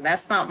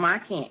that's something I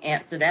can't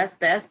answer. That's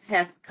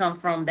has to come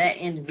from that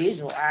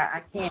individual.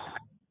 I can't.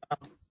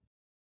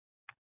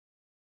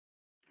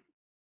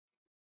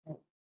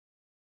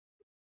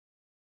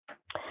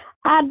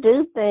 I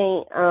do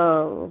think,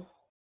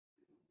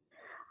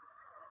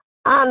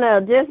 I don't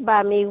know, just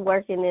by me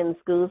working in the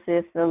school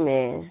system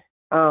and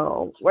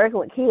working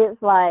with kids,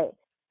 like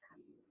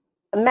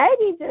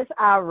maybe just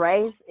our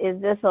race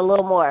is just a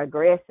little more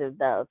aggressive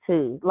though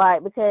too.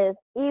 Like because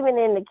even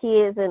in the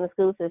kids in the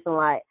school system,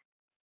 like,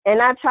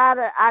 and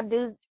I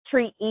do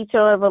treat each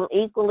of them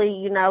equally,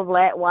 you know,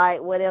 black,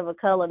 white, whatever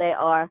color they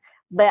are.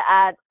 But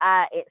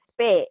I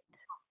expect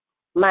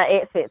my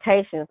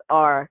expectations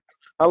are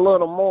a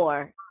little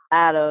more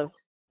out of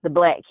the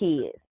black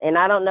kids. And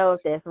I don't know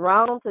if that's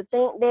wrong to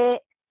think that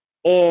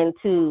and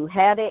to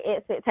have that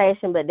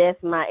expectation, but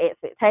that's my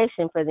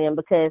expectation for them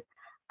because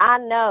I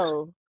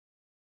know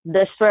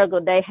the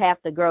struggle they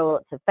have to grow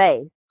up to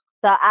face.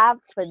 So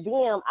for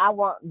them, I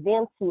want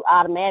them to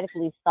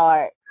automatically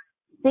start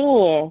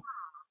seeing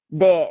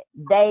that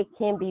they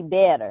can be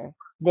better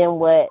than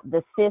what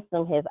the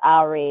system has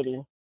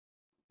already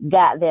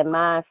got their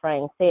mind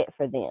frame set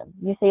for them.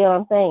 You see what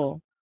I'm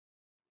saying?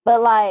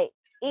 But like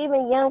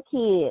even young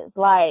kids,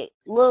 like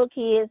little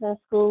kids in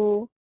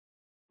school,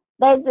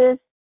 they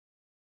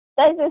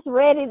just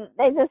ready.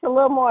 They just a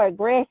little more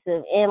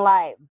aggressive and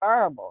like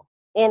verbal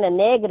in a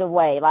negative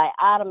way. Like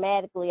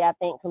automatically, I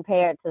think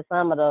compared to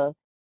some of the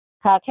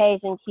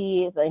Caucasian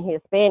kids and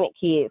Hispanic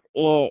kids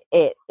in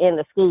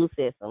the school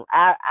system,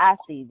 I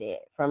see that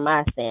from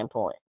my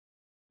standpoint.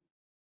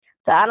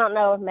 So I don't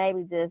know if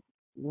maybe just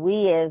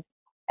we as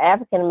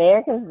African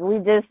Americans, we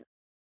just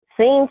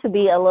seem to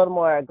be a little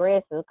more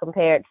aggressive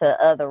compared to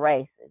other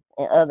races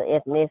and other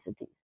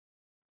ethnicities.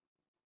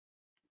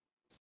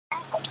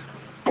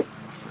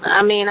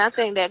 I mean, I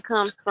think that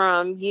comes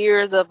from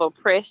years of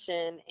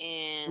oppression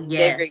and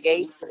Yes.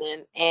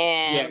 degradation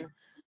and Yes.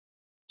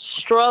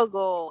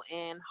 struggle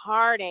and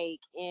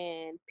heartache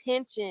and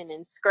pinching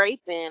and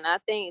scraping. I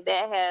think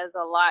that has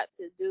a lot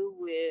to do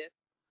with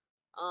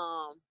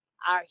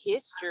our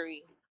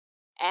history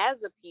as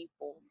a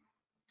people.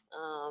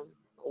 Um,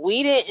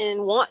 we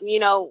didn't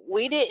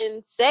we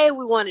didn't say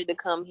we wanted to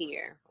come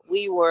here.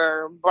 We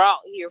were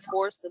brought here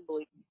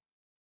forcibly.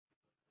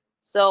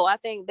 So I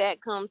think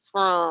that comes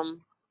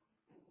from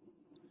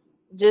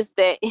just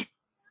that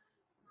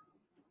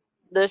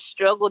the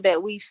struggle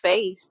that we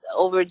faced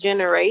over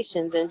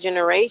generations and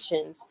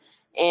generations.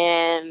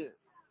 And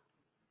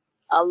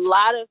a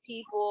lot of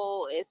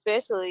people,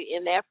 especially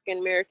in the African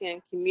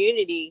American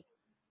community,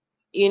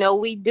 you know,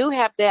 we do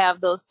have to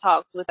have those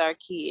talks with our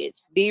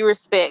kids. Be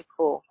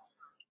respectful.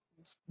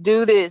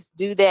 Do this,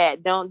 do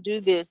that. Don't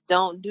do this,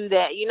 don't do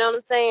that. You know what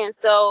I'm saying?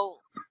 So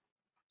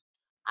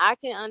I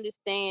can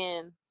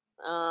understand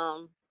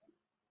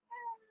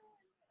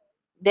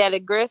that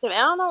aggressive.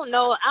 I don't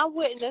know. I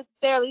wouldn't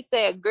necessarily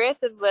say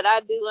aggressive, but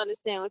I do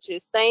understand what you're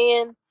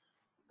saying.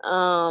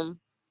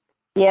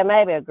 Yeah,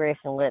 maybe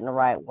aggression wasn't the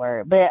right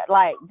word, but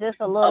like just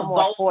a little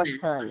more Boldness or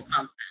forthcoming.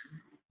 something.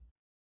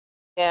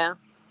 Yeah.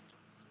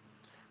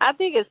 I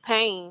think it's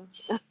pain.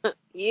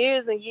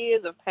 Years and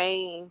years of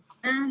pain.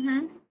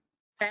 Mm-hmm.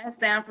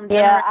 Passed down from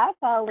Yeah, generation. I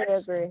totally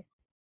agree.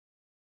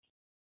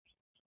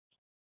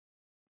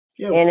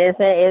 Yeah, And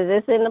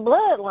it's in the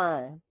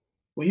bloodline.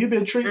 when you've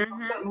been treated a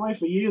Mm-hmm. certain way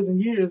for years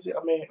and years,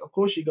 I mean, of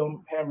course you're gonna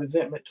have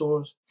resentment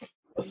towards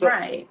a certain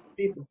Right.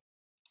 people.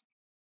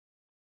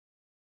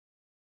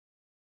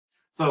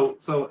 So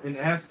in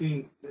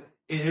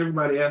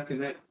everybody asking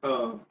that,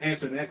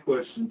 answering that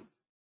question.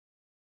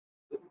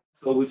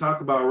 So we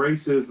talk about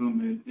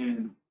racism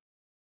and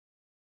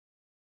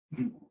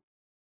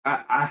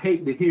I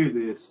hate to hear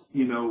this,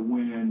 you know,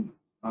 when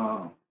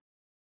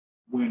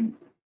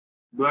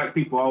black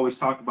people always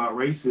talk about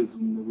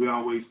racism, we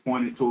always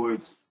point it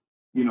towards,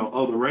 you know,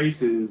 other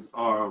races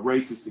are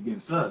racist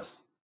against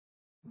us.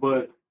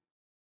 But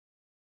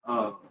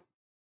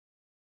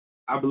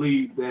I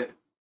believe that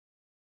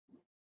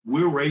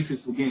we're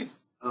racist against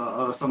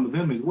some of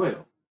them as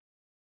well.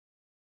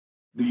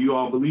 Do you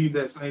all believe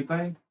that same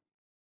thing?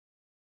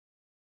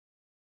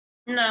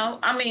 No,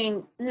 I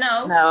mean,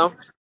 no. No.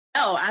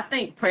 No, I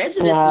think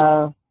prejudice,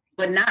 No.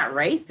 but not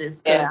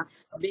racist, because Yeah.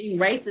 being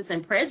racist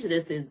and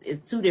prejudice is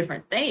two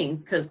different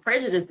things, because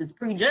prejudice is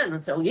prejudging.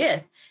 So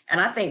yes,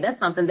 and I think that's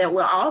something that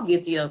we're all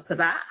guilty of, because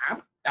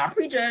I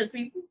prejudge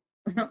people.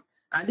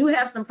 I do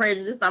have some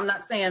prejudice. I'm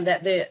not saying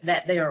that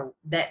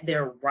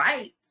they're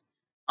right.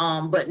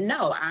 But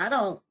no, I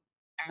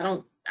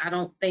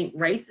don't think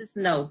racist,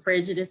 no.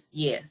 Prejudice,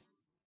 yes.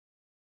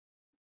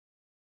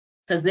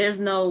 Because there's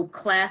no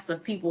class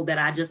of people that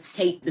I just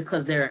hate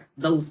because they're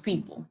those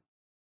people.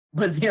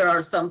 But there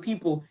are some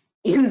people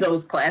in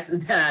those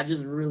classes that I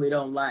just really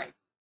don't like.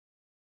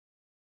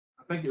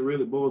 I think it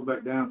really boils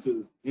back down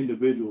to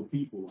individual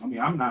people. I mean,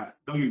 don't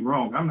get me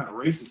wrong, I'm not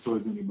racist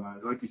towards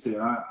anybody. Like you said,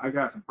 I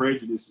got some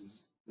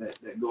prejudices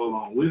that go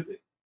along with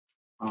it.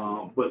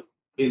 But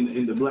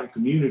in the Black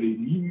community,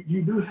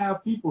 you do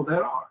have people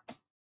that are.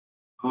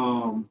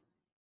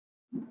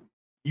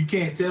 You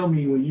can't tell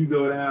me when you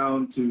go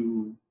down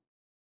to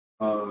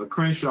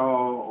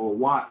Crenshaw or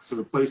Watts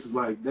or places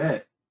like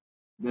that,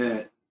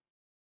 that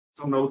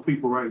some of those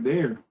people right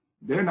there,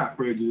 they're not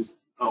prejudiced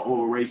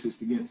or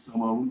racist against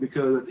some of them,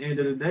 because at the end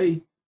of the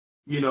day,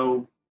 you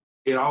know,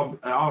 it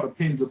all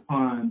depends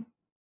upon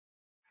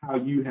how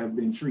you have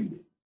been treated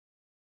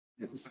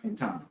at the same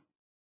time.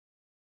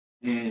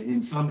 And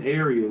in some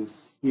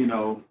areas, you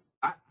know,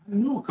 I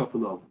knew a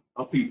couple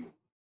of people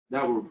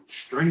that were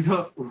straight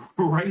up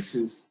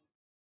racist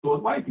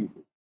towards white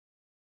people.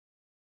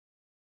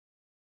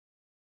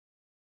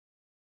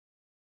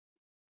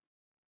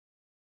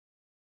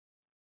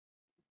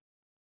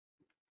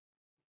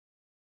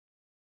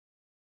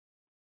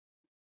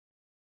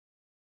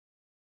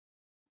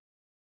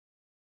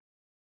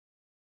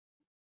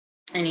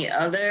 Any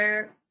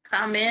other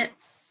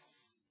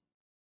comments?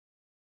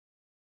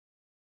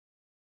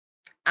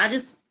 I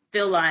just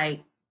feel like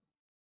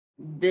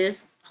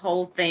this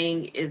whole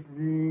thing is,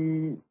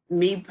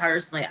 me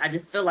personally, I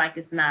just feel like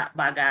it's not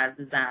by God's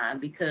design,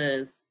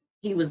 because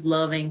he was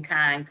loving,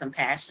 kind,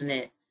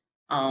 compassionate,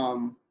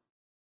 no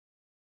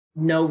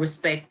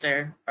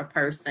respecter of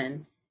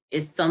person.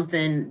 It's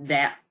something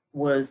that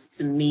was,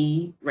 to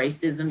me,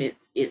 racism.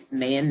 It's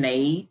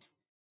man-made.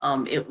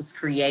 It was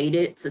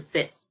created to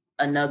set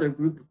another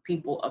group of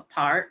people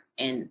apart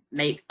and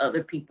make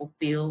other people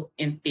feel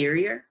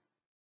inferior.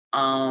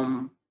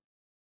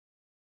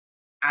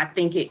 I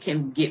think it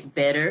can get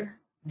better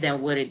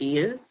than what it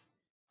is,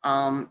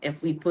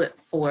 if we put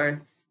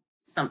forth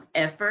some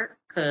effort.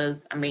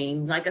 Because, I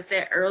mean, like I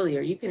said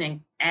earlier, you can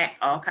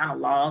enact all kind of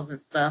laws and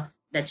stuff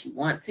that you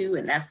want to,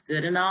 and that's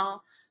good and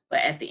all. But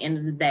at the end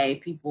of the day,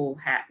 people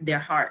have their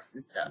hearts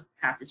and stuff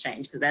have to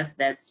change, because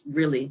that's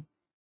really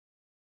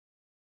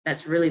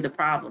the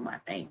problem, I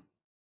think.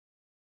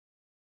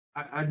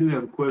 I do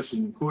have a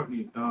question.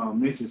 Courtney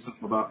mentioned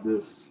something about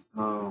this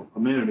a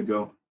minute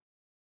ago.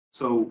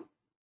 So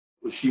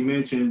she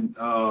mentioned,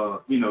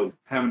 you know,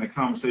 having a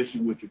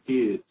conversation with your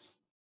kids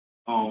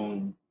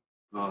on,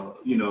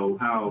 you know,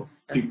 how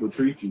people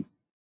treat you.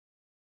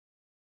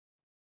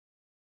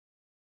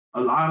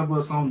 A lot of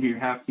us on here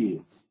have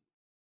kids.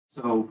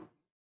 So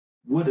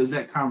what does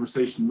that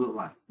conversation look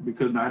like?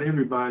 Because not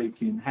everybody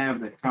can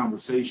have that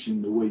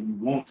conversation the way you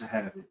want to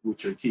have it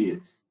with your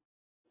kids,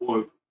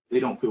 or they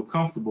don't feel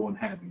comfortable in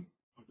having it,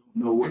 or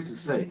don't know what to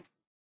say.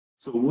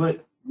 So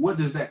what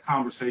does that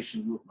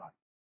conversation look like?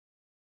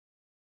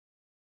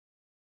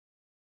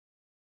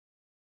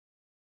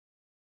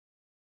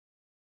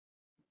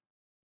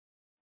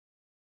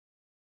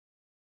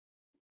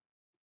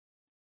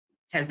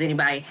 Has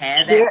anybody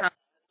had that Yeah.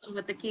 conversation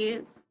with the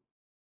kids?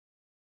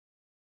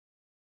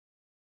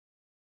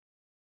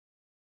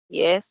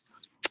 Yes.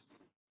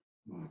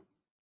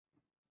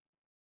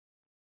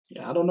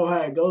 Yeah, I don't know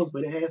how it goes,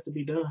 but it has to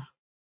be done.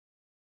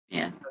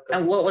 Yeah.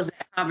 And what was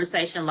that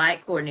conversation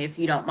like, Courtney, if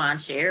you don't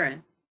mind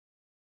sharing?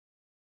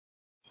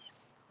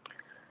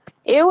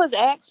 It was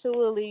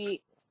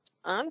actually,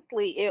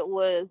 honestly, it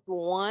was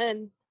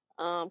one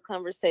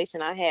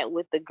conversation I had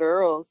with the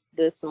girls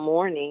this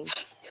morning.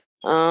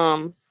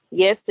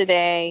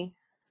 Yesterday,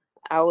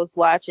 I was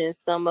watching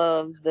some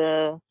of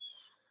the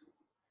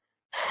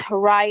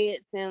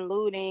riots and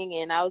looting,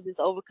 and I was just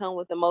overcome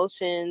with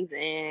emotions.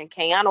 And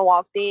Kayana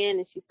walked in,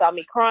 and she saw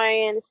me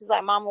crying, and she's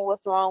like, "Mama,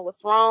 what's wrong?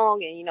 What's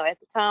wrong?" And at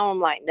the time, I'm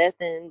like,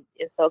 "Nothing.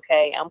 It's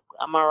okay.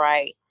 I'm all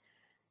right."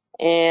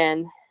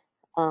 And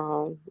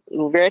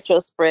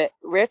retrospect,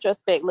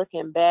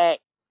 looking back,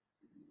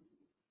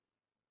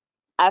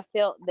 I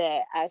felt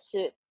that I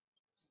should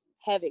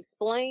have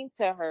explained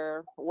to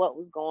her what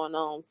was going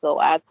on. So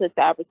I took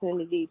the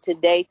opportunity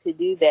today to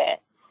do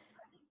that.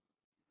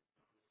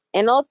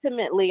 And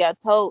ultimately, I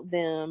told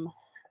them,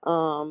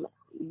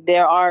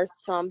 there are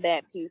some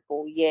bad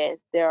people.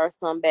 Yes, there are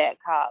some bad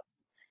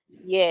cops.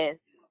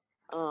 Yes.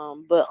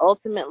 But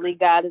ultimately,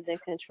 God is in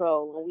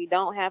control, and we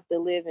don't have to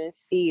live in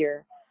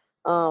fear.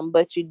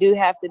 But you do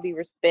have to be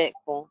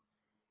respectful.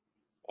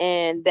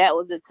 And that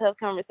was a tough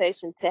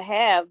conversation to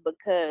have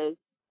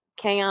because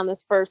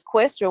Kayana's first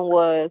question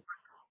was,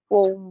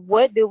 well,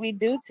 what do we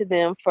do to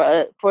them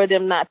for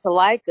them not to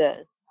like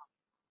us?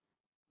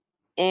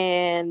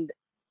 And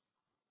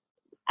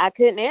I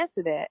couldn't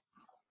answer that.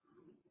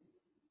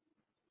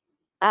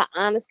 I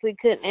honestly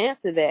couldn't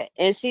answer that.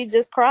 And she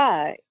just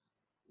cried.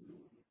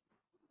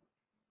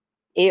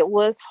 It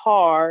was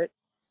hard,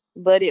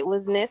 but it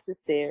was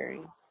necessary.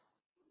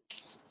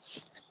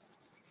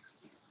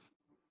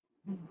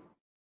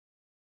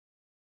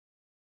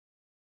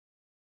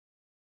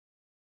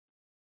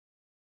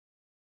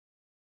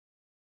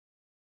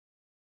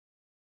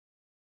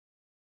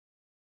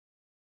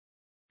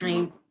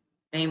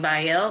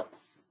 Anybody else?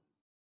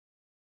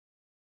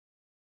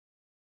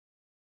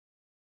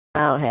 I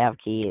don't have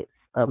kids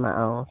of my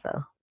own,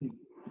 so.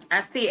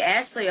 I see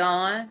Ashley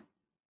on.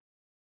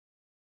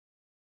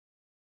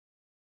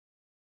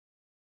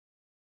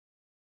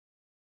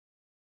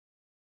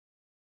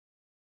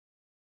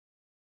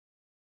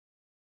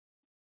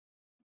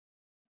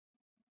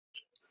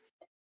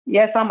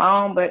 Yes, I'm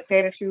on, but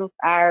tell the truth,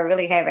 I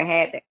really haven't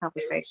had that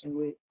conversation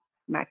with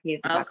my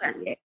kids about Okay.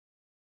 that yet.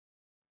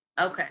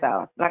 Okay.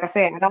 So, like I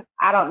said,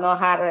 I don't know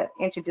how to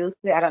introduce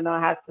it. I don't know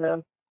how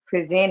to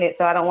present it,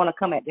 so I don't want to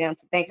come at them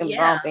to thinking the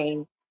wrong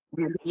thing.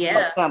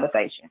 Yeah.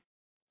 Conversation.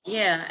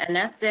 Yeah, and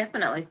that's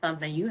definitely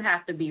something you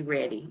have to be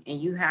ready and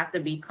you have to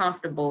be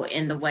comfortable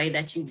in the way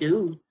that you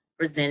do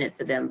present it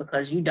to them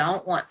because you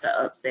don't want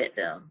to upset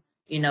them.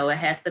 You know, it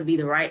has to be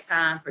the right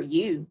time for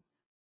you.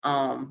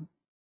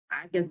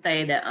 I can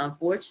say that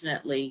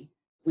unfortunately,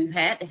 we've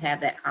had to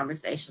have that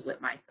conversation with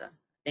Micah.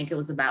 I think it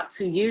was about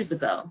 2 years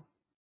ago.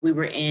 We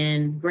were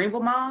in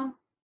Greenville Mall.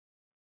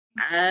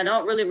 I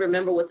don't really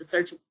remember what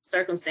the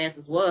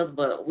circumstances was,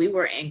 but we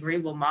were in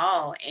Greenville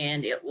Mall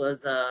and it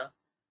was a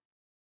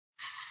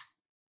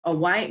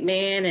white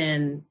man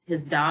and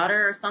his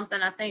daughter or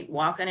something, I think,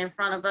 walking in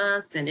front of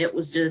us. And it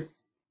was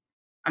just,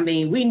 I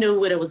mean, we knew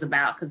what it was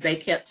about because they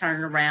kept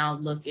turning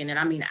around looking. And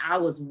I mean, I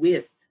was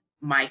with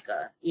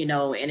Micah, you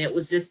know, and it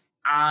was just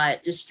odd,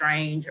 just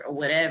strange or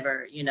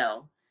whatever, you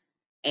know.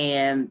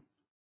 And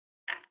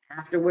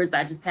afterwards,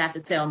 I just have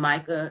to tell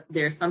Micah,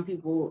 there are some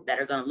people that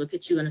are going to look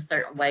at you in a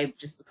certain way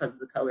just because of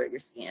the color of your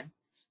skin.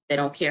 They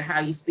don't care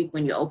how you speak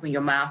when you open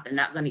your mouth. They're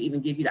not going to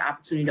even give you the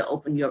opportunity to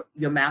open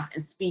your mouth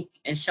and speak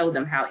and show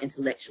them how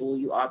intellectual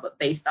you are. But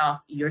based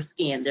off your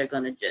skin, they're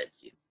going to judge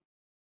you.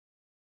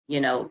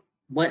 You know,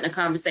 wasn't a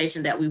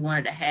conversation that we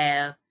wanted to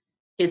have.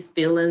 His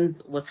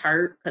feelings was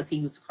hurt because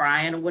he was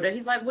crying or whatever.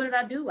 He's like, what did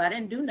I do? I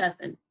didn't do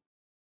nothing.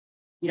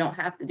 You don't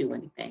have to do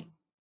anything.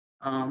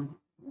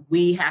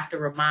 We have to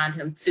remind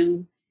him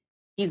too.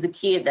 He's a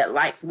kid that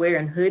likes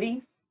wearing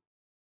hoodies.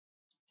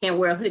 Can't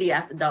wear a hoodie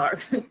after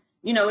dark.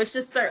 You know, it's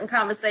just certain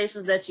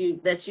conversations that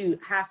you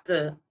have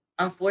to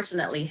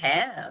unfortunately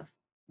have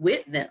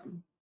with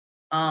them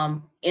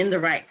in the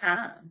right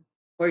time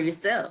for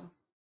yourself,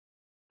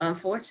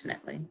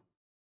 unfortunately,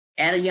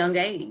 at a young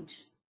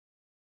age.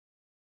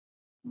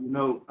 You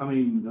know, I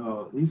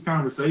mean, these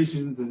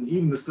conversations and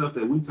even the stuff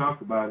that we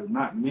talk about is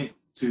not meant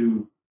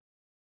to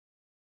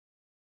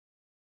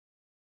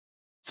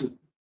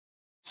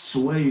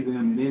sway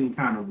them in any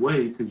kind of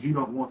way because you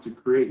don't want to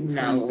create the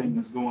same thing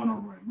that's going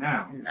on right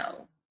now.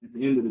 No. At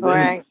the end of the day,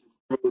 Right.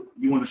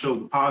 you want to show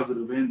the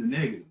positive and the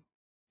negative.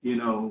 You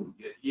know,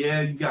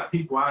 yeah, you got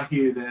people out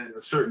here that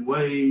are certain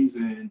ways,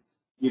 and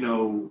you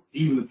know,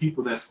 even the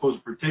people that's supposed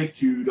to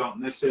protect you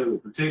don't necessarily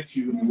protect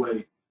you in a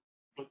way,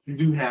 but you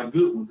do have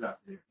good ones out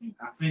there. And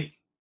I think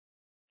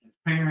as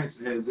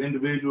parents, as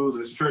individuals,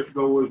 as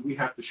churchgoers, we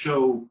have to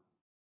show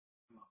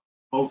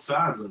both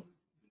sides of it.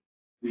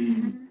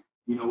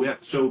 You know, we have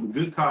to show the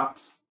good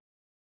cops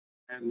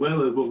as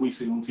well as what we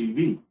see on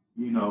TV.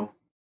 You know,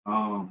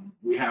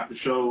 we have to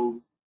show,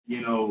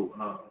 you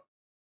know,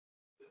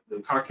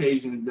 the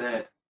Caucasians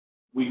that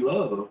we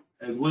love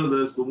as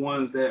well as the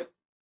ones that,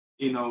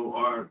 you know,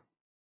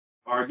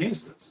 are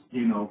against us,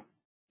 you know,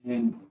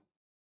 and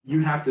you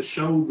have to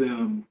show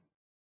them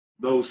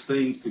those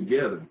things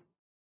together.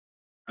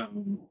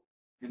 And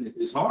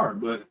it's hard,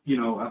 but, you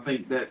know, I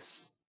think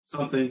that's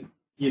something,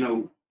 you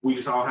know, we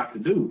just all have to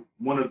do.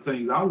 One of the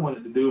things I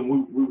wanted to do, and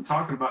we were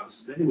talking about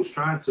this today, was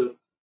trying to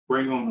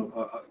bring on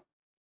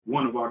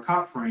one of our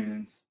cop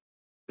friends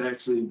to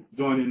actually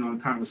join in on a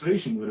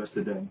conversation with us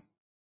today.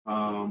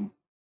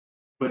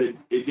 But it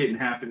didn't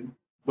happen.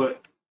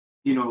 But,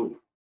 you know,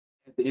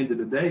 at the end of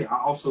the day,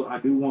 I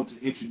do want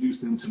to introduce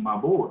them to my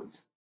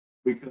boys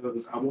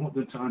because I want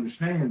them to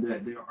understand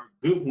that there are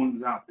good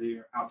ones out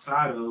there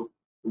outside of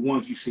the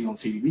ones you see on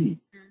TV.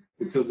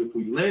 Because if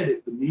we let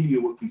it, the media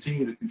will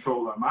continue to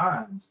control our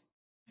minds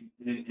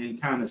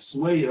and kind of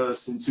sway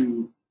us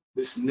into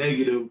this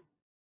negative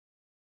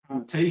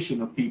connotation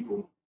of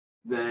people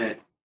that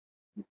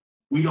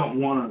we don't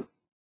want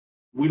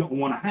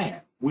to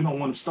have. We don't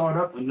want to start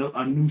up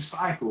a new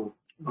cycle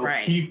of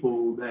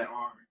people that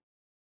are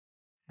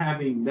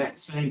having that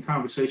same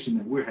conversation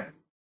that we're having.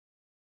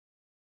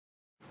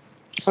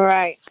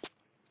 Right.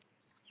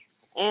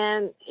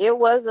 And it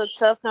was a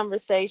tough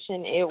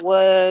conversation. It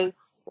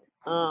was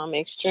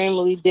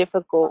extremely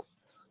difficult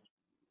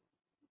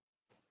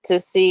to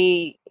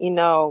see,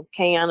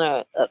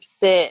 Kayana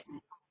upset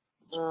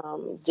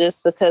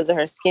just because of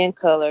her skin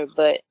color.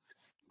 But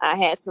I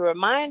had to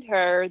remind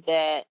her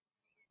that,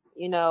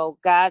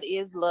 God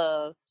is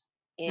love,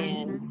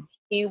 and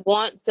he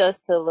wants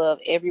us to love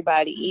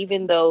everybody,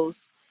 even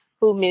those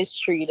who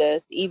mistreat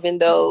us, even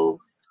though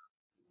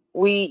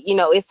we,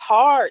 it's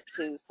hard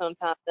to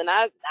sometimes. And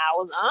I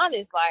was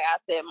honest, like I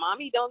said,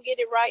 Mommy don't get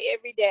it right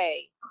every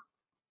day,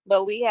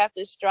 but we have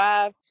to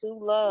strive to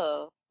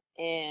love.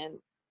 And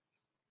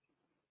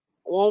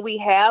when we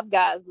have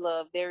God's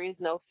love, there is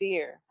no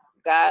fear.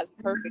 God's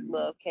perfect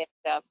love casts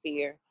out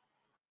fear.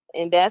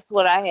 And that's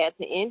what I had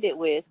to end it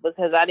with,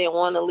 because I didn't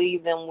want to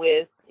leave them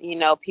with,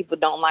 people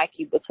don't like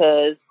you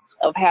because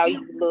of how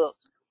you look.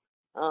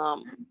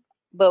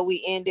 But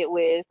we end it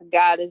with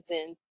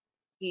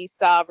he's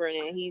sovereign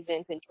and he's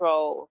in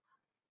control.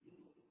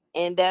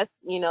 And that's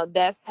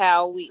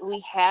how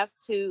we have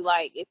to,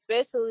 like,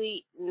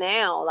 especially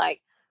now,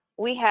 like,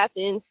 we have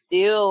to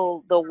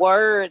instill the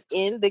word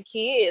in the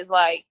kids.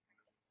 Like,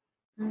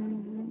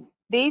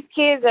 these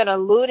kids that are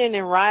looting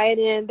and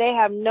rioting, they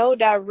have no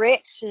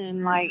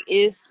direction. Like,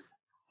 it's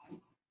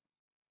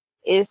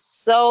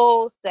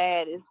so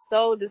sad. It's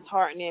so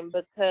disheartening,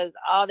 because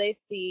all they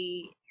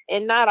see,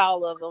 and not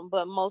all of them,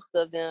 but most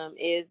of them,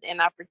 is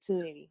an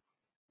opportunity.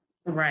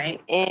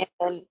 Right. And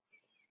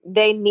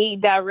they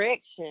need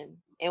direction.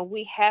 And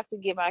we have to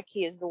give our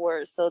kids the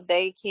word so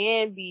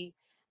the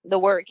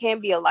word can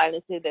be a light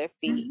unto their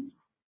feet.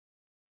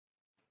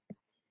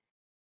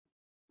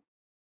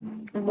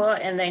 Well,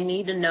 and they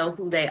need to know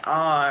who they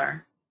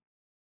are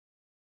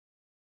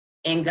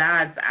in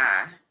God's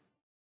eye.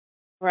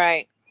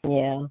 Right.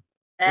 Yeah.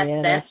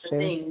 That's the true.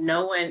 thing.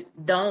 Knowing,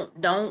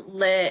 don't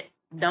let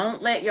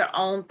your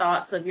own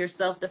thoughts of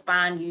yourself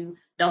define you.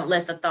 Don't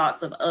let the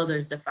thoughts of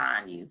others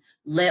define you.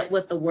 Let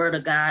what the word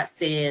of God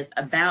says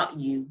about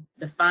you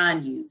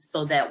define you,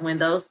 so that when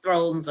those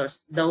stones are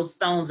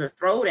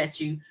thrown at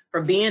you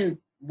for being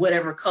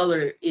whatever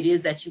color it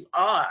is that you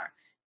are,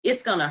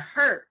 it's gonna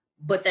hurt,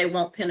 but they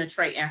won't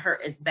penetrate and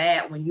hurt as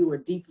bad when you are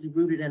deeply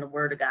rooted in the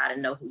word of God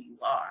and know who you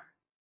are.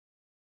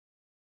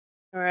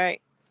 All right.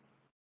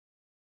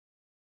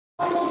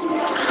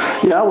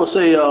 Yeah, I would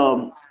say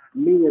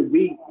me and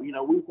V,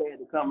 we've had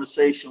the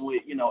conversation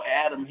with,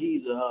 Adam.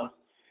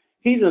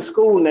 He's in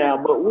school now,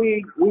 but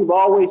we've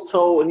always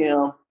told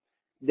him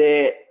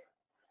that,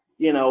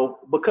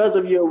 because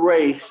of your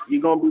race,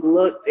 you're gonna be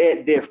looked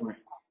at different.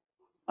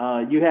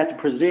 You have to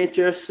present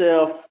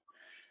yourself.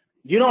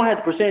 You don't have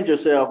to present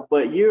yourself,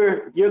 but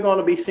you're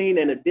gonna be seen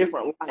in a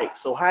different light.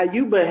 So how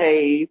you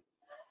behave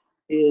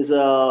is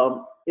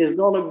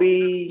gonna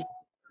be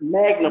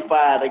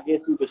magnified, I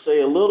guess you could say,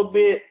 a little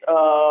bit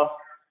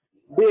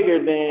bigger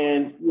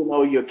than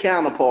your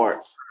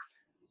counterparts.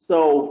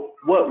 So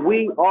what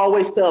we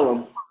always tell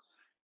them,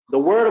 the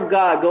word of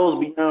God goes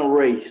beyond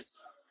race.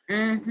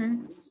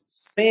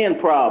 Sin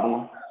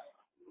problem.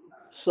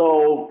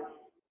 So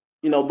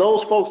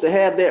those folks that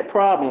have that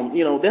problem,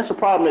 that's a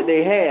problem that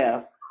they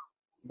have.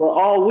 But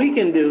all you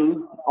can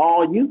do,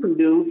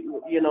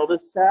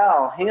 this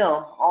child,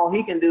 all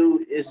he can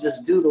do is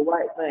just do the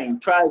right thing.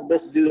 Try his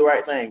best to do the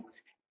right thing.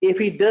 If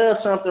he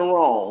does something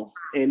wrong,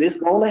 and it's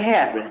going to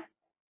happen,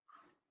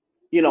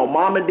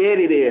 mom and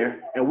daddy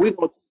there, and we're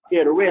going to take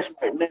care of the rest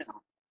right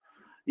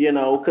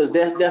now, because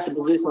that's the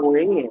position we're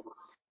in.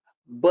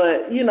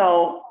 But,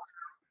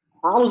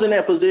 I was in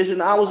that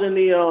position. I was in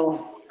the,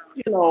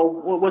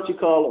 what you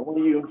call it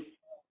when you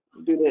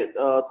do that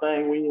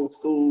thing when you're in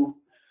school,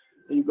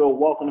 and you go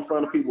walk in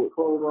front of people with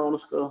clothes on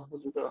and stuff.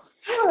 What you call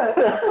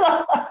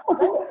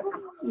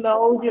it?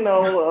 No,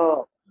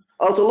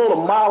 it's a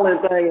little modeling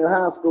thing in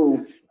high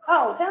school.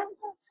 Oh,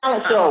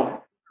 Talent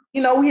show.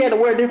 We had to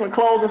wear different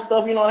clothes and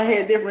stuff. I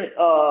had different,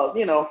 I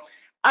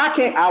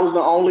was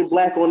the only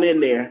black one in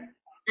there.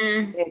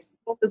 And as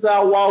soon as I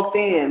walked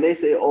in, they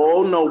said,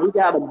 "Oh no, we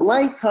got a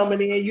blank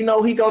coming in.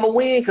 He gonna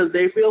win because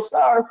they feel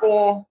sorry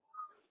for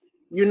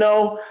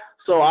him."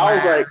 So I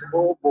was like,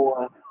 "Oh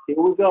boy,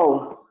 here we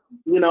go."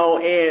 And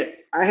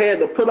I had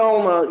to put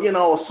on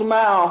a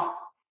smile.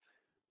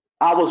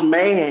 I was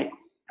mad,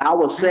 I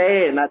was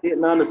sad, and I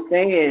didn't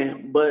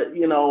understand. But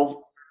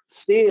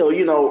still,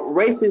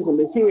 racism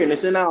is here and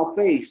it's in our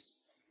face,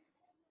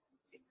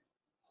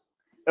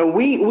 and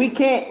we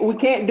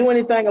can't do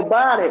anything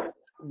about it.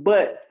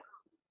 But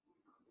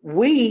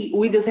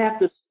we just have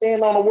to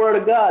stand on the word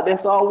of God.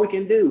 That's all we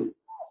can do,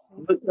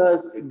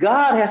 because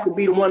God has to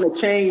be the one to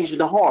change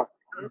the heart.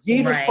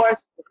 Jesus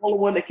Christ is the only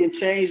one that can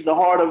change the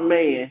heart of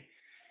man.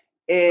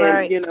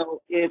 And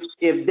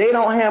if they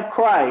don't have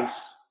Christ,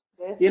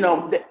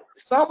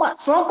 some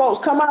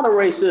folks come out of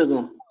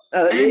racism.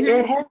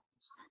 It happens,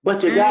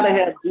 but you gotta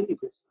have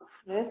Jesus.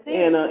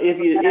 And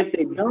if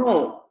they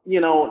don't,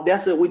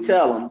 that's what we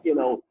tell them.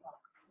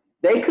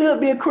 They could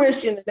be a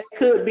Christian, they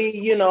could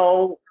be,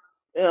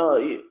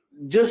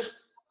 just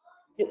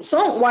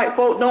some white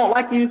folk don't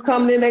like you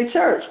coming in their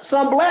church.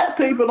 Some black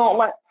people don't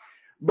like.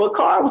 But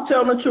Carl was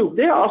telling the truth.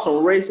 There are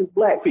some racist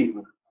black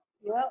people.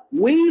 Yep.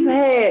 We've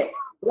had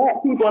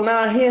black people in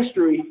our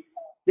history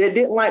that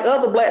didn't like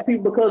other black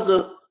people because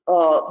of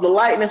the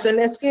lightness in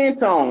their skin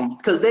tone,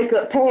 because they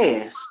could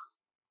pass.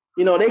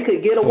 You know, they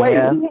could get away.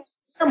 Yeah. We had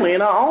family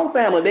in our own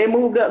family. They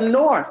moved up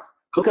north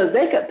because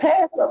they could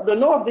pass up the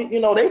north. You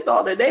know, they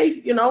thought that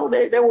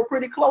they were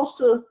pretty close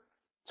to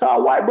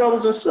our white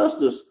brothers and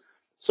sisters.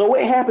 So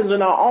it happens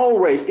in our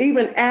own race.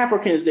 Even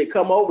Africans that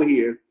come over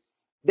here,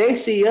 they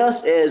see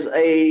us as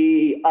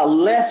a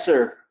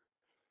lesser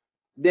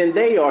than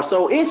they are.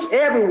 So it's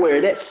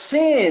everywhere. That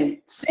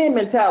sin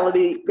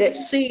mentality, that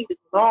seed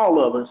is in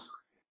all of us.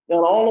 And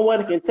the only one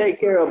that can take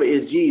care of it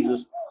is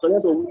Jesus. So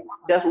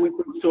that's what we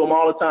preach to him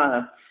all the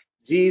time.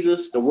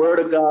 Jesus, the Word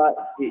of God,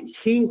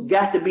 he's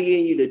got to be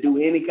in you to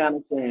do any kind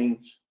of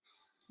change.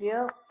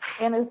 Yeah.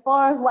 And as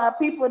far as why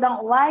people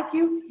don't like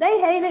you,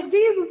 they hated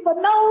Jesus for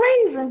no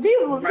reason.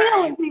 Jesus was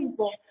healing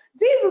people.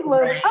 Jesus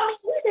was, I mean,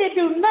 he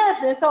didn't do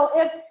nothing. So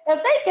if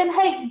they can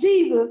hate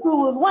Jesus,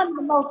 who was one of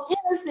the most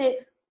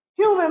innocent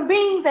human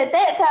beings at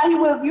that time, he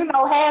was, you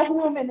know, half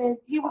human and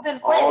he was in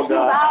the flesh. All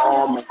God,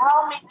 all man.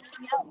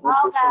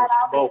 All God,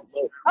 all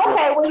man.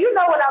 Okay, well, you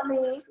know what I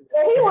mean.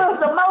 And he was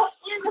the most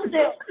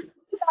innocent,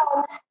 you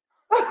know,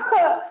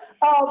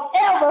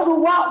 ever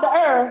who walked the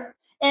earth.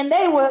 And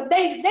they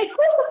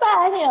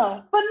crucified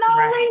him for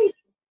no reason.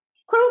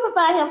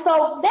 Crucified him.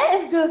 So that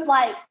is just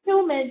like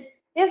human.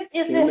 It's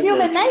the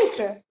human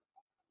nature.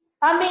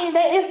 I mean,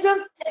 it's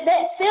just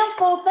that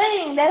simple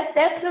thing.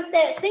 That's just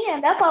that sin.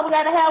 That's why we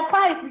gotta have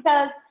Christ,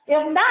 because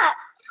if not,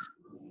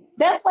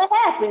 that's what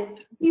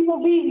happens.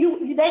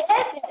 They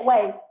act that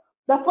way.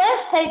 The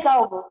flesh take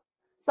over.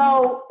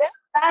 So that's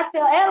what I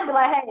tell Adam,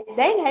 like, hey,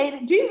 they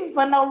hated Jesus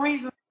for no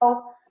reason.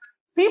 So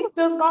people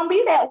just gonna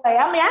be that way.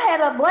 I mean, I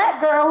had a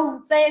black girl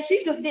who said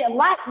she just didn't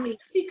like me.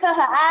 She cut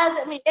her eyes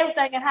at me,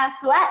 everything in high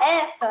school.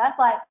 I asked her, I was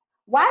like,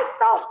 why you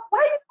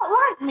don't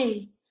like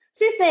me?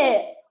 She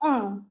said,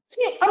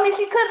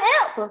 she couldn't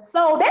answer.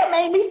 So that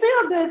made me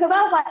feel good, because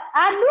I was like,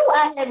 I knew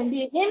I hadn't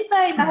did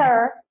anything to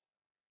her.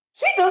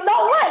 She just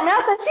don't like me.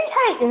 I said, she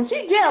hating,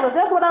 she jealous.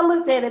 That's what I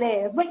looked at it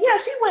as. But yeah,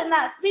 she would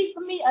not speak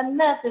to me or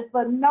nothing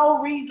for no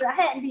reason. I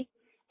hadn't did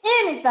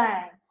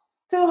anything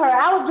to her.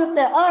 I was just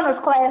at honors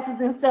classes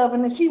and stuff,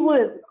 and then she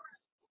wasn't.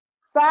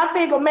 So I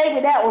figured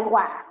maybe that was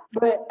why.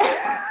 But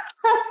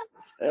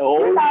the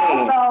old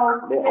man.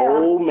 So, the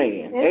old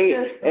man.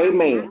 Hey,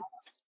 amen.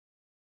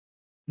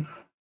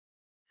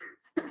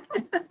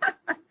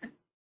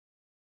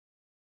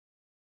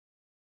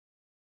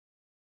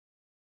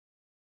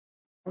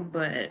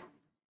 But,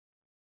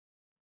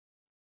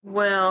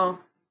 well,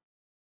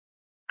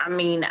 I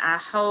mean, I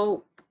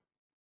hope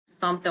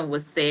something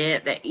was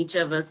said that each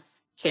of us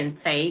can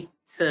take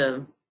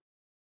to,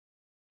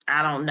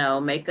 I don't know,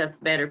 make us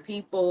better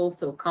people,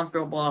 feel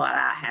comfortable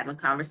about having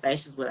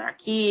conversations with our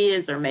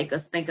kids, or make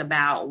us think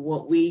about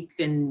what we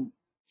can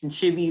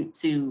contribute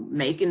to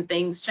making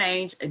things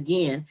change.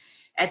 Again,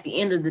 at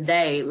the end of the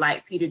day,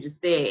 like Peter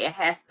just said,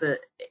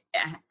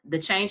 the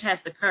change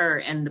has to occur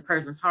in the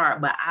person's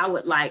heart. But I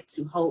would like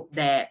to hope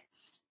that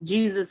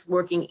Jesus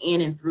working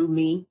in and through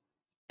me,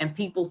 and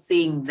people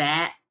seeing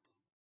that,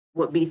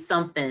 would be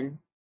something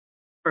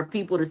for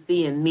people to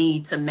see in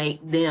me to make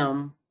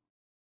them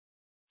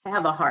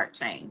have a heart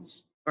change,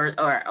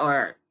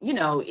 or you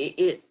know,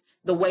 it's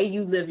the way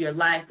you live your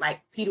life.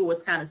 Like Peter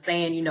was kind of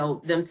saying, you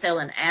know, them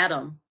telling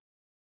Adam,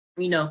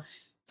 you know,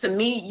 to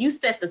me, you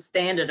set the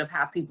standard of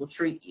how people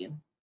treat you.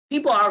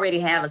 People already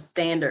have a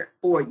standard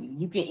for you.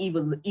 You can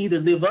either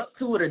live up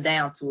to it or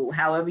down to it,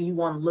 however you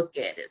want to look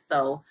at it.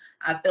 So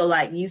I feel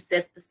like you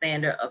set the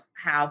standard of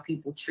how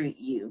people treat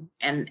you,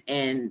 and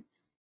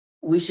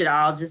we should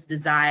all just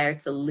desire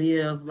to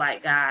live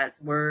like God's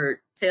word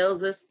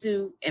tells us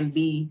to, and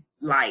be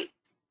light.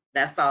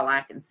 That's all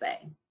I can say.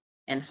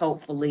 And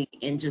hopefully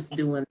in just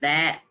doing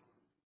that,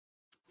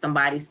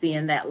 somebody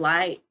seeing that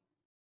light,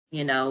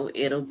 you know,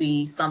 it'll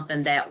be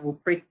something that will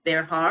prick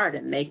their heart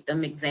and make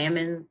them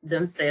examine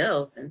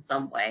themselves in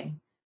some way.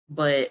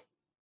 But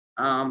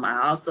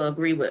I also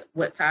agree with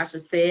what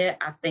Tasha said.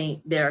 I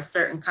think there are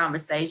certain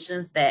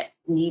conversations that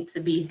need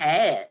to be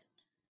had.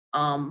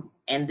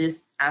 And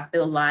this, I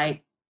feel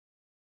like,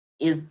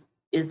 is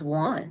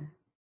one.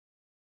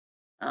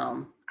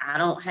 I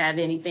don't have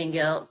anything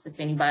else. If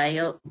anybody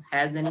else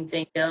has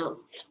anything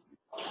else.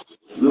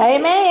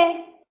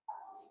 Amen.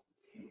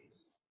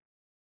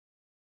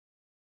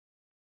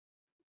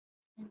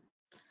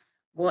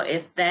 Well,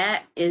 if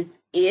that is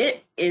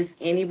it, is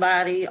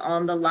anybody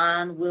on the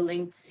line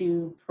willing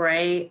to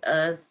pray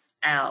us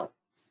out?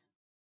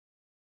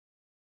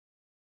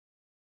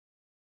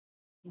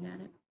 You got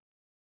it?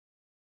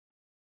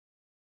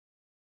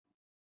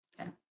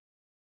 Okay.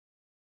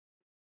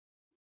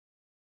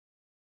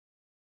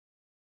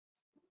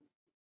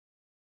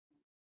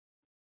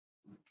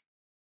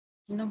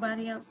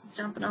 Nobody else is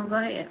jumping on. Go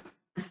ahead.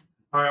 All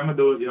right, I'm gonna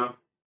do it, y'all.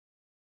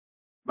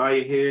 Bow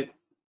your head.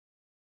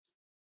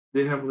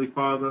 Dear Heavenly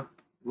Father,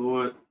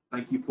 Lord,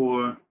 thank you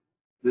for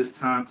this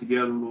time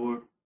together,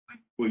 Lord.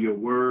 Thank you for your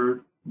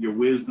word, your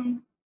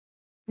wisdom,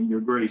 and your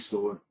grace,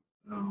 Lord.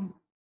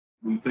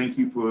 We thank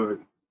you for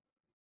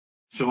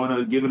showing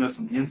us, giving us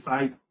some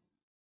insight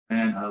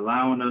and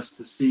allowing us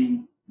to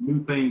see new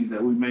things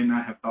that we may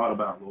not have thought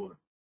about, Lord.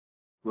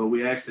 Lord,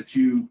 we ask that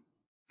you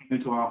come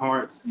into our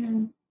hearts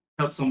and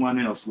help someone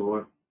else,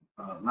 Lord.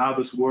 Allow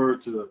this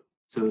word to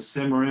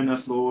simmer in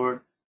us,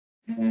 Lord,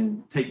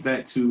 and take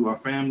back to our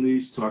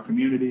families, to our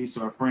communities,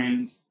 to our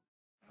friends,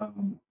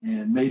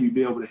 and maybe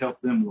be able to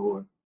help them,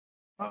 Lord.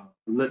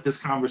 Let this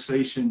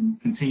conversation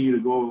continue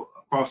to go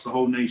across the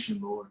whole nation,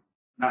 Lord,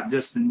 not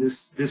just in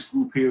this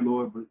group here,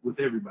 Lord, but with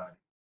everybody,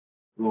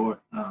 Lord.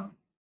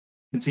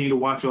 Continue to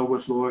watch over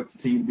us, Lord.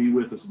 Continue to be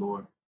with us,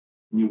 Lord.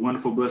 In your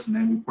wonderful blessed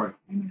name we pray.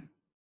 Amen.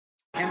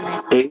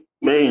 Amen.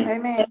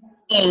 Amen.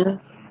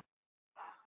 Amen.